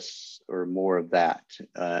of this or more of that.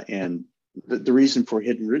 And the reason for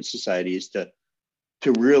Hidden Root Society is to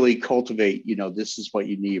really cultivate, this is what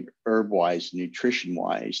you need herb wise, nutrition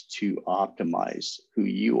wise to optimize who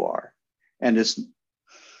you are. And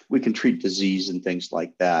we can treat disease and things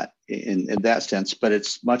like that in that sense, but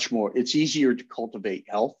it's easier to cultivate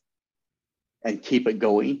health and keep it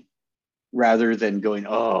going rather than going,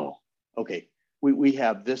 oh, okay, we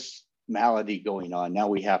have this malady going on. Now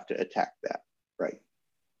we have to attack that, right?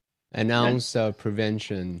 An ounce of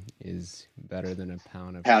prevention is better than a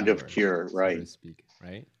pound of cure, right? So to speak,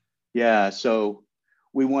 right? Yeah. So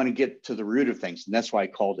we want to get to the root of things, and that's why I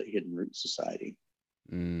called it Hidden Root Society.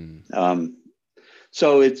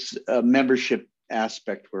 So it's a membership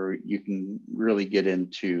aspect where you can really get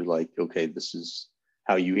into like, okay, this is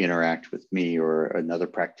how you interact with me or another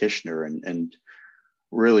practitioner, and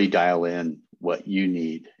really dial in what you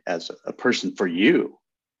need as a person for you.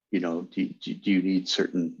 Do you need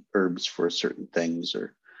certain herbs for certain things,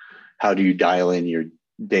 or how do you dial in your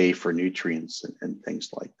day for nutrients and things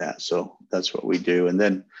like that? So that's what we do. And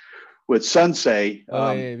then with Sensei,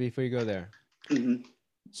 wait, before you go there. Mm-hmm.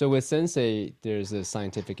 So with Sensei, there's a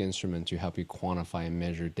scientific instrument to help you quantify and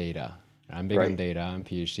measure data. I'm big on data. I'm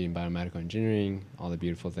PhD in biomedical engineering, all the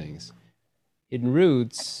beautiful things. Hidden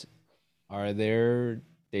Roots, are there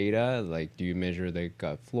data? Like, do you measure the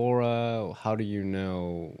gut flora? How do you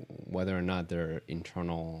know whether or not their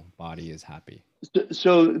internal body is happy?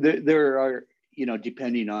 So there are,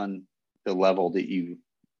 depending on the level that you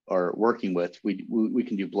are working with, we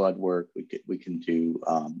can do blood work. We can do,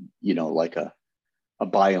 like a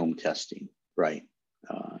biome testing, right?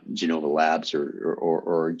 Genova Labs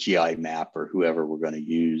or GI Map or whoever we're going to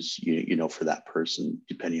use, for that person,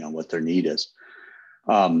 depending on what their need is.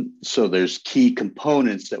 So there's key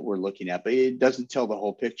components that we're looking at, but it doesn't tell the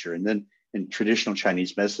whole picture. And then in traditional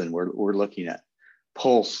Chinese medicine, we're looking at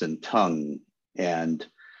pulse and tongue, and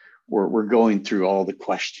we're going through all the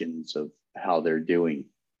questions of how they're doing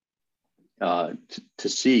to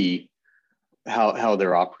see how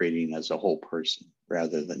they're operating as a whole person,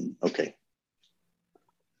 rather than, okay,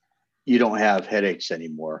 you don't have headaches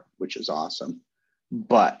anymore, which is awesome,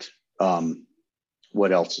 but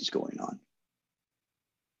what else is going on?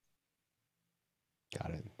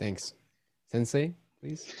 Got it. Thanks. Sensei,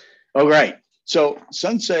 please. Oh, right. So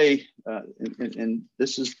Sensei, and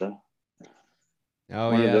this is the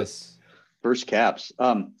Oh, one of the yes. first caps.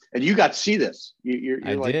 And you got to see this. I You're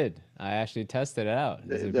like did. I actually tested it out.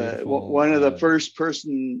 It's a beautiful. one of the first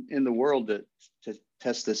person in the world to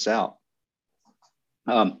test this out.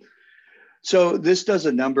 Um, so this does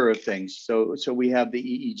a number of things. So we have the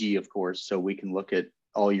EEG, of course, so we can look at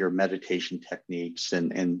all your meditation techniques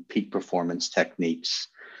and peak performance techniques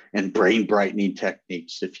and brain brightening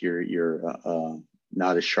techniques if you're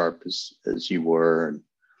not as sharp as you were. And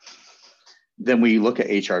then we look at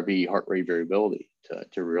HRV, heart rate variability,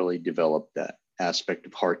 to really develop that aspect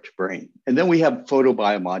of heart to brain. And then we have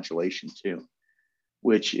photobiomodulation too,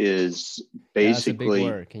 which is Yeah, that's a big basically,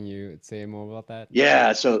 word. Can you say more about that?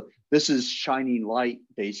 yeah. So this is shining light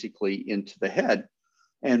basically into the head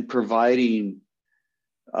and providing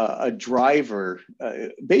a driver.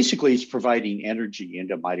 Basically, it's providing energy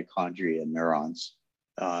into mitochondria and neurons,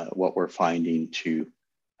 what we're finding to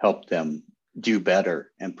help them do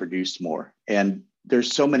better and produce more. And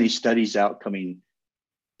there's so many studies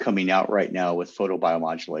coming out right now with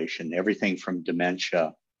photobiomodulation, everything from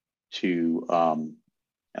dementia to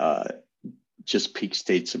uh, just peak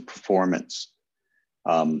states of performance.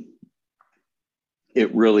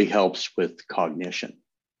 It really helps with cognition.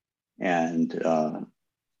 And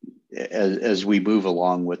as we move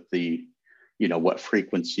along with the, what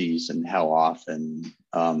frequencies and how often,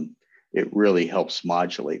 it really helps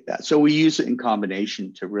modulate that. So we use it in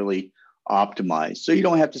combination to really optimize. So you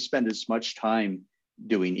don't have to spend as much time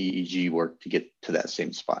doing EEG work to get to that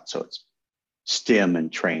same spot. So it's stim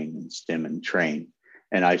and train and stim and train.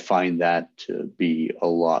 And I find that to be a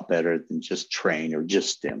lot better than just train or just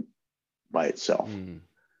stim by itself. Mm.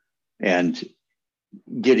 And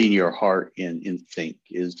getting your heart in sync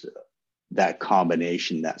is that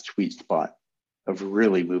combination, that sweet spot of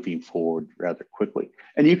really moving forward rather quickly.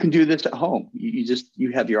 And you can do this at home.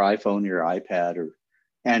 You have your iPhone, your iPad, or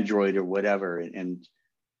Android or whatever, and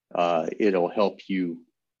it'll help you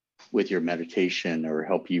with your meditation or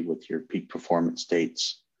help you with your peak performance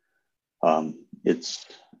states. It's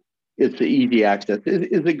the easy access.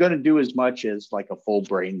 Is it going to do as much as like a full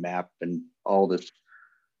brain map and all this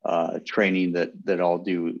training that I'll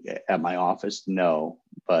do at my office? No,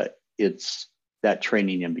 but it's that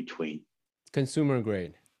training in between. Consumer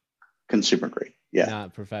grade, Consumer grade, yeah.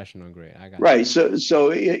 not professional grade. I got Right. you.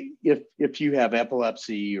 So if you have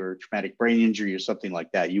epilepsy or traumatic brain injury or something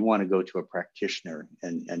like that, you want to go to a practitioner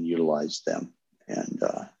and utilize them, and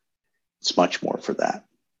it's much more for that.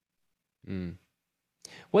 Mm.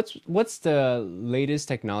 What's the latest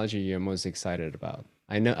technology you're most excited about?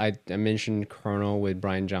 I know I mentioned Kernel with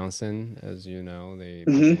Brian Johnson, as you know,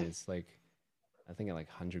 Mm-hmm. it's like I think like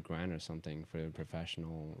 100 grand or something for a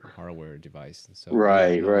professional hardware device. So we have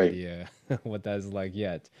Right, no right. idea what that's like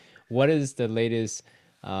yet. What is the latest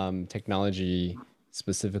technology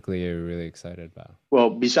specifically you're really excited about? Well,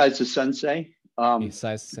 besides the sensei,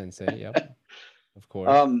 Besides Sensei, yep, of course.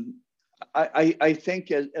 um, I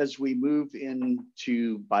think as we move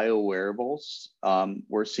into biowearables,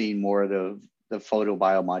 we're seeing more of the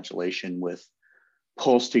photobiomodulation with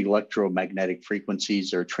pulsed electromagnetic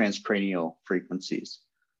frequencies or transcranial frequencies.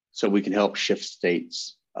 So we can help shift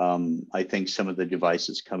states. I think some of the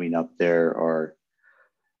devices coming up there are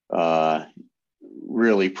uh,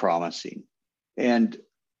 really promising. And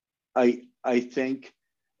I think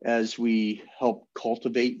as we help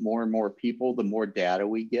cultivate more and more people, the more data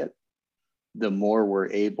we get, the more we're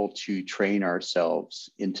able to train ourselves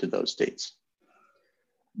into those states.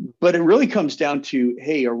 But it really comes down to,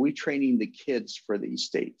 hey, are we training the kids for these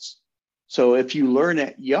states? So if you learn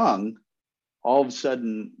it young, all of a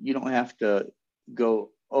sudden you don't have to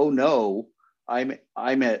go, oh no, I'm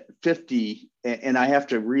at 50 and I have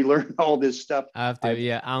to relearn all this stuff. I have to, I've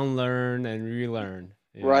yeah, unlearn and relearn.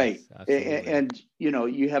 right. Yes, absolutely. And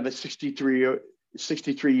you have a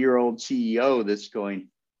 63-year-old CEO that's going,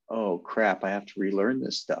 oh crap, I have to relearn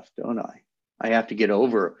this stuff, don't I? I have to get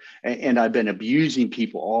over, and I've been abusing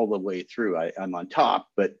people all the way through. I'm on top,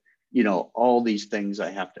 but all these things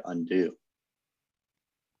I have to undo.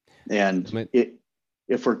 And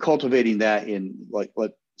if we're cultivating that in, like,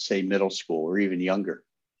 let's say middle school or even younger,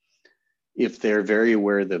 if they're very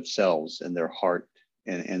aware of themselves and their heart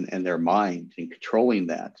and their mind and controlling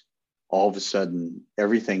that, all of a sudden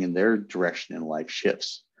everything in their direction in life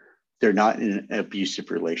shifts. They're not in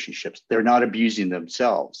abusive relationships. They're not abusing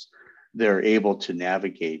themselves. They're able to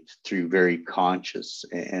navigate through very conscious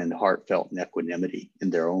and heartfelt equanimity in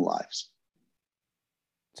their own lives.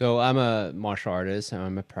 So I'm a martial artist,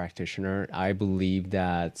 I'm a practitioner. I believe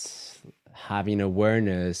that having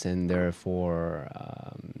awareness and therefore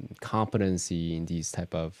competency in these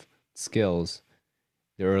type of skills,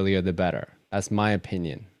 the earlier the better. That's my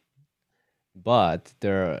opinion. But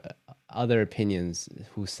there are other opinions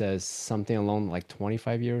who says something along like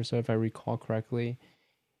 25 years, so if I recall correctly.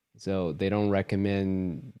 So they don't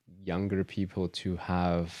recommend younger people to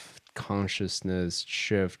have consciousness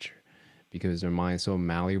shift because their mind's so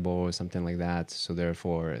malleable or something like that. So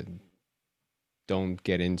therefore, don't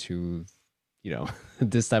get into,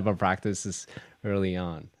 this type of practices early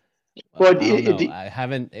on. Well, I don't know. I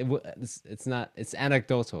haven't. It's not. It's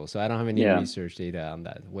anecdotal, so I don't have any yeah. research data on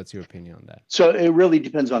that. What's your opinion on that? So it really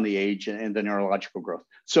depends on the age and the neurological growth.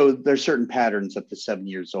 So there's certain patterns up to 7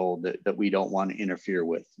 years old that we don't want to interfere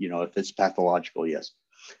with. If it's pathological, yes.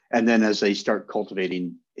 And then as they start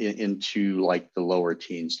cultivating into like the lower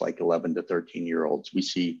teens, like 11 to 13-year-olds, we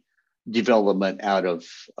see development out of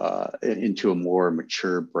into a more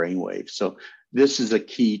mature brainwave. So this is a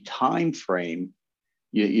key time frame,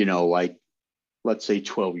 like let's say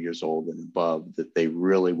 12 years old and above, that they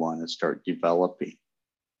really want to start developing.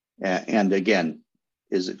 And again,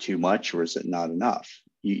 is it too much or is it not enough?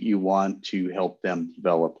 You want to help them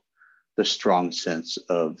develop the strong sense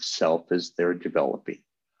of self as they're developing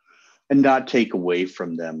and not take away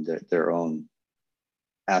from them their own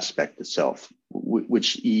aspect of self,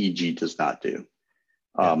 which EEG does not do.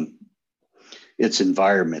 Yeah. It's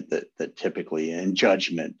environment that typically, and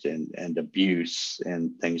judgment and abuse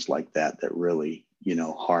and things like that really,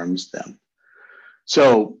 harms them.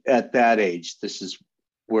 So at that age, this is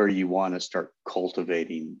where you want to start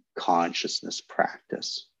cultivating consciousness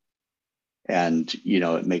practice. And,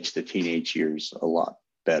 it makes the teenage years a lot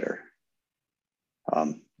better.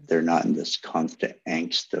 They're not in this constant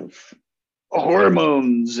angst of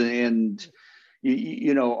hormones and,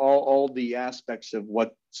 all the aspects of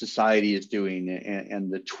what society is doing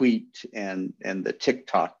and the tweet and the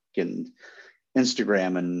TikTok and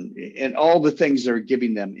Instagram and all the things that are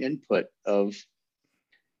giving them input of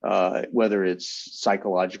whether it's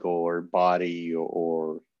psychological or body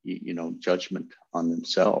or judgment on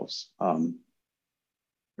themselves.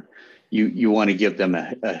 You want to give them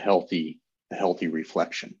a healthy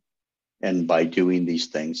reflection, and by doing these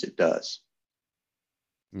things, it does.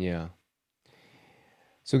 Yeah.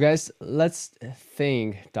 So, guys, let's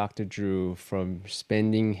thank Dr. Drew from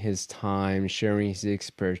spending his time sharing his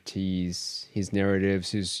expertise, his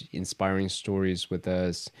narratives, his inspiring stories with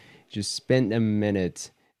us. Just spend a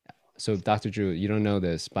minute. So, Dr. Drew, you don't know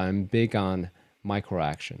this, but I'm big on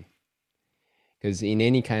microaction. Because in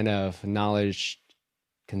any kind of knowledge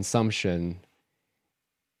consumption,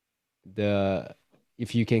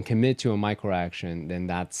 if you can commit to a microaction, then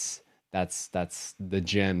that's the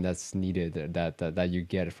gem that's needed that you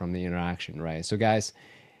get from the interaction, right? So guys,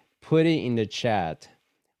 put it in the chat.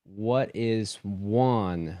 What is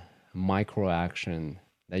one microaction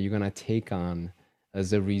that you're gonna take on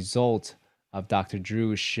as a result of Dr.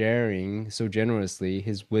 Drew sharing so generously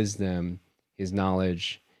his wisdom, his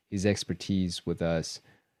knowledge, his expertise with us?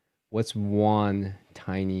 What's one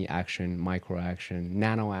tiny action, micro action,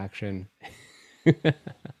 nano action that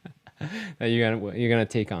you're gonna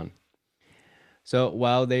take on? So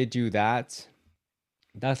while they do that,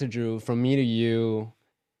 Dr. Drew, from me to you,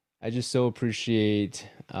 I just so appreciate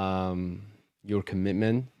your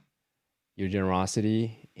commitment, your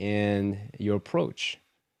generosity, and your approach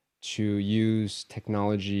to use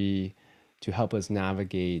technology to help us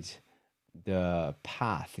navigate the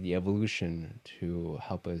path, the evolution to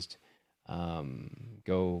help us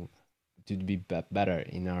go to be better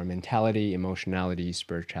in our mentality, emotionality,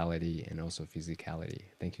 spirituality, and also physicality.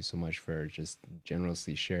 Thank you so much for just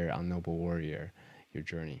generously share on Noble Warrior your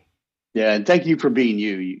journey. Yeah, and thank you for being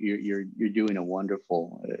you. You're doing a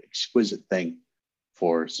wonderful, exquisite thing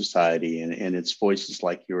for society, and it's voices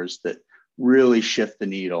like yours that really shift the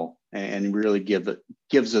needle and really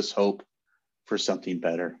gives us hope for something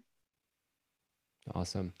better.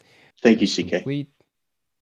 Awesome. Thank you, CK. Complete.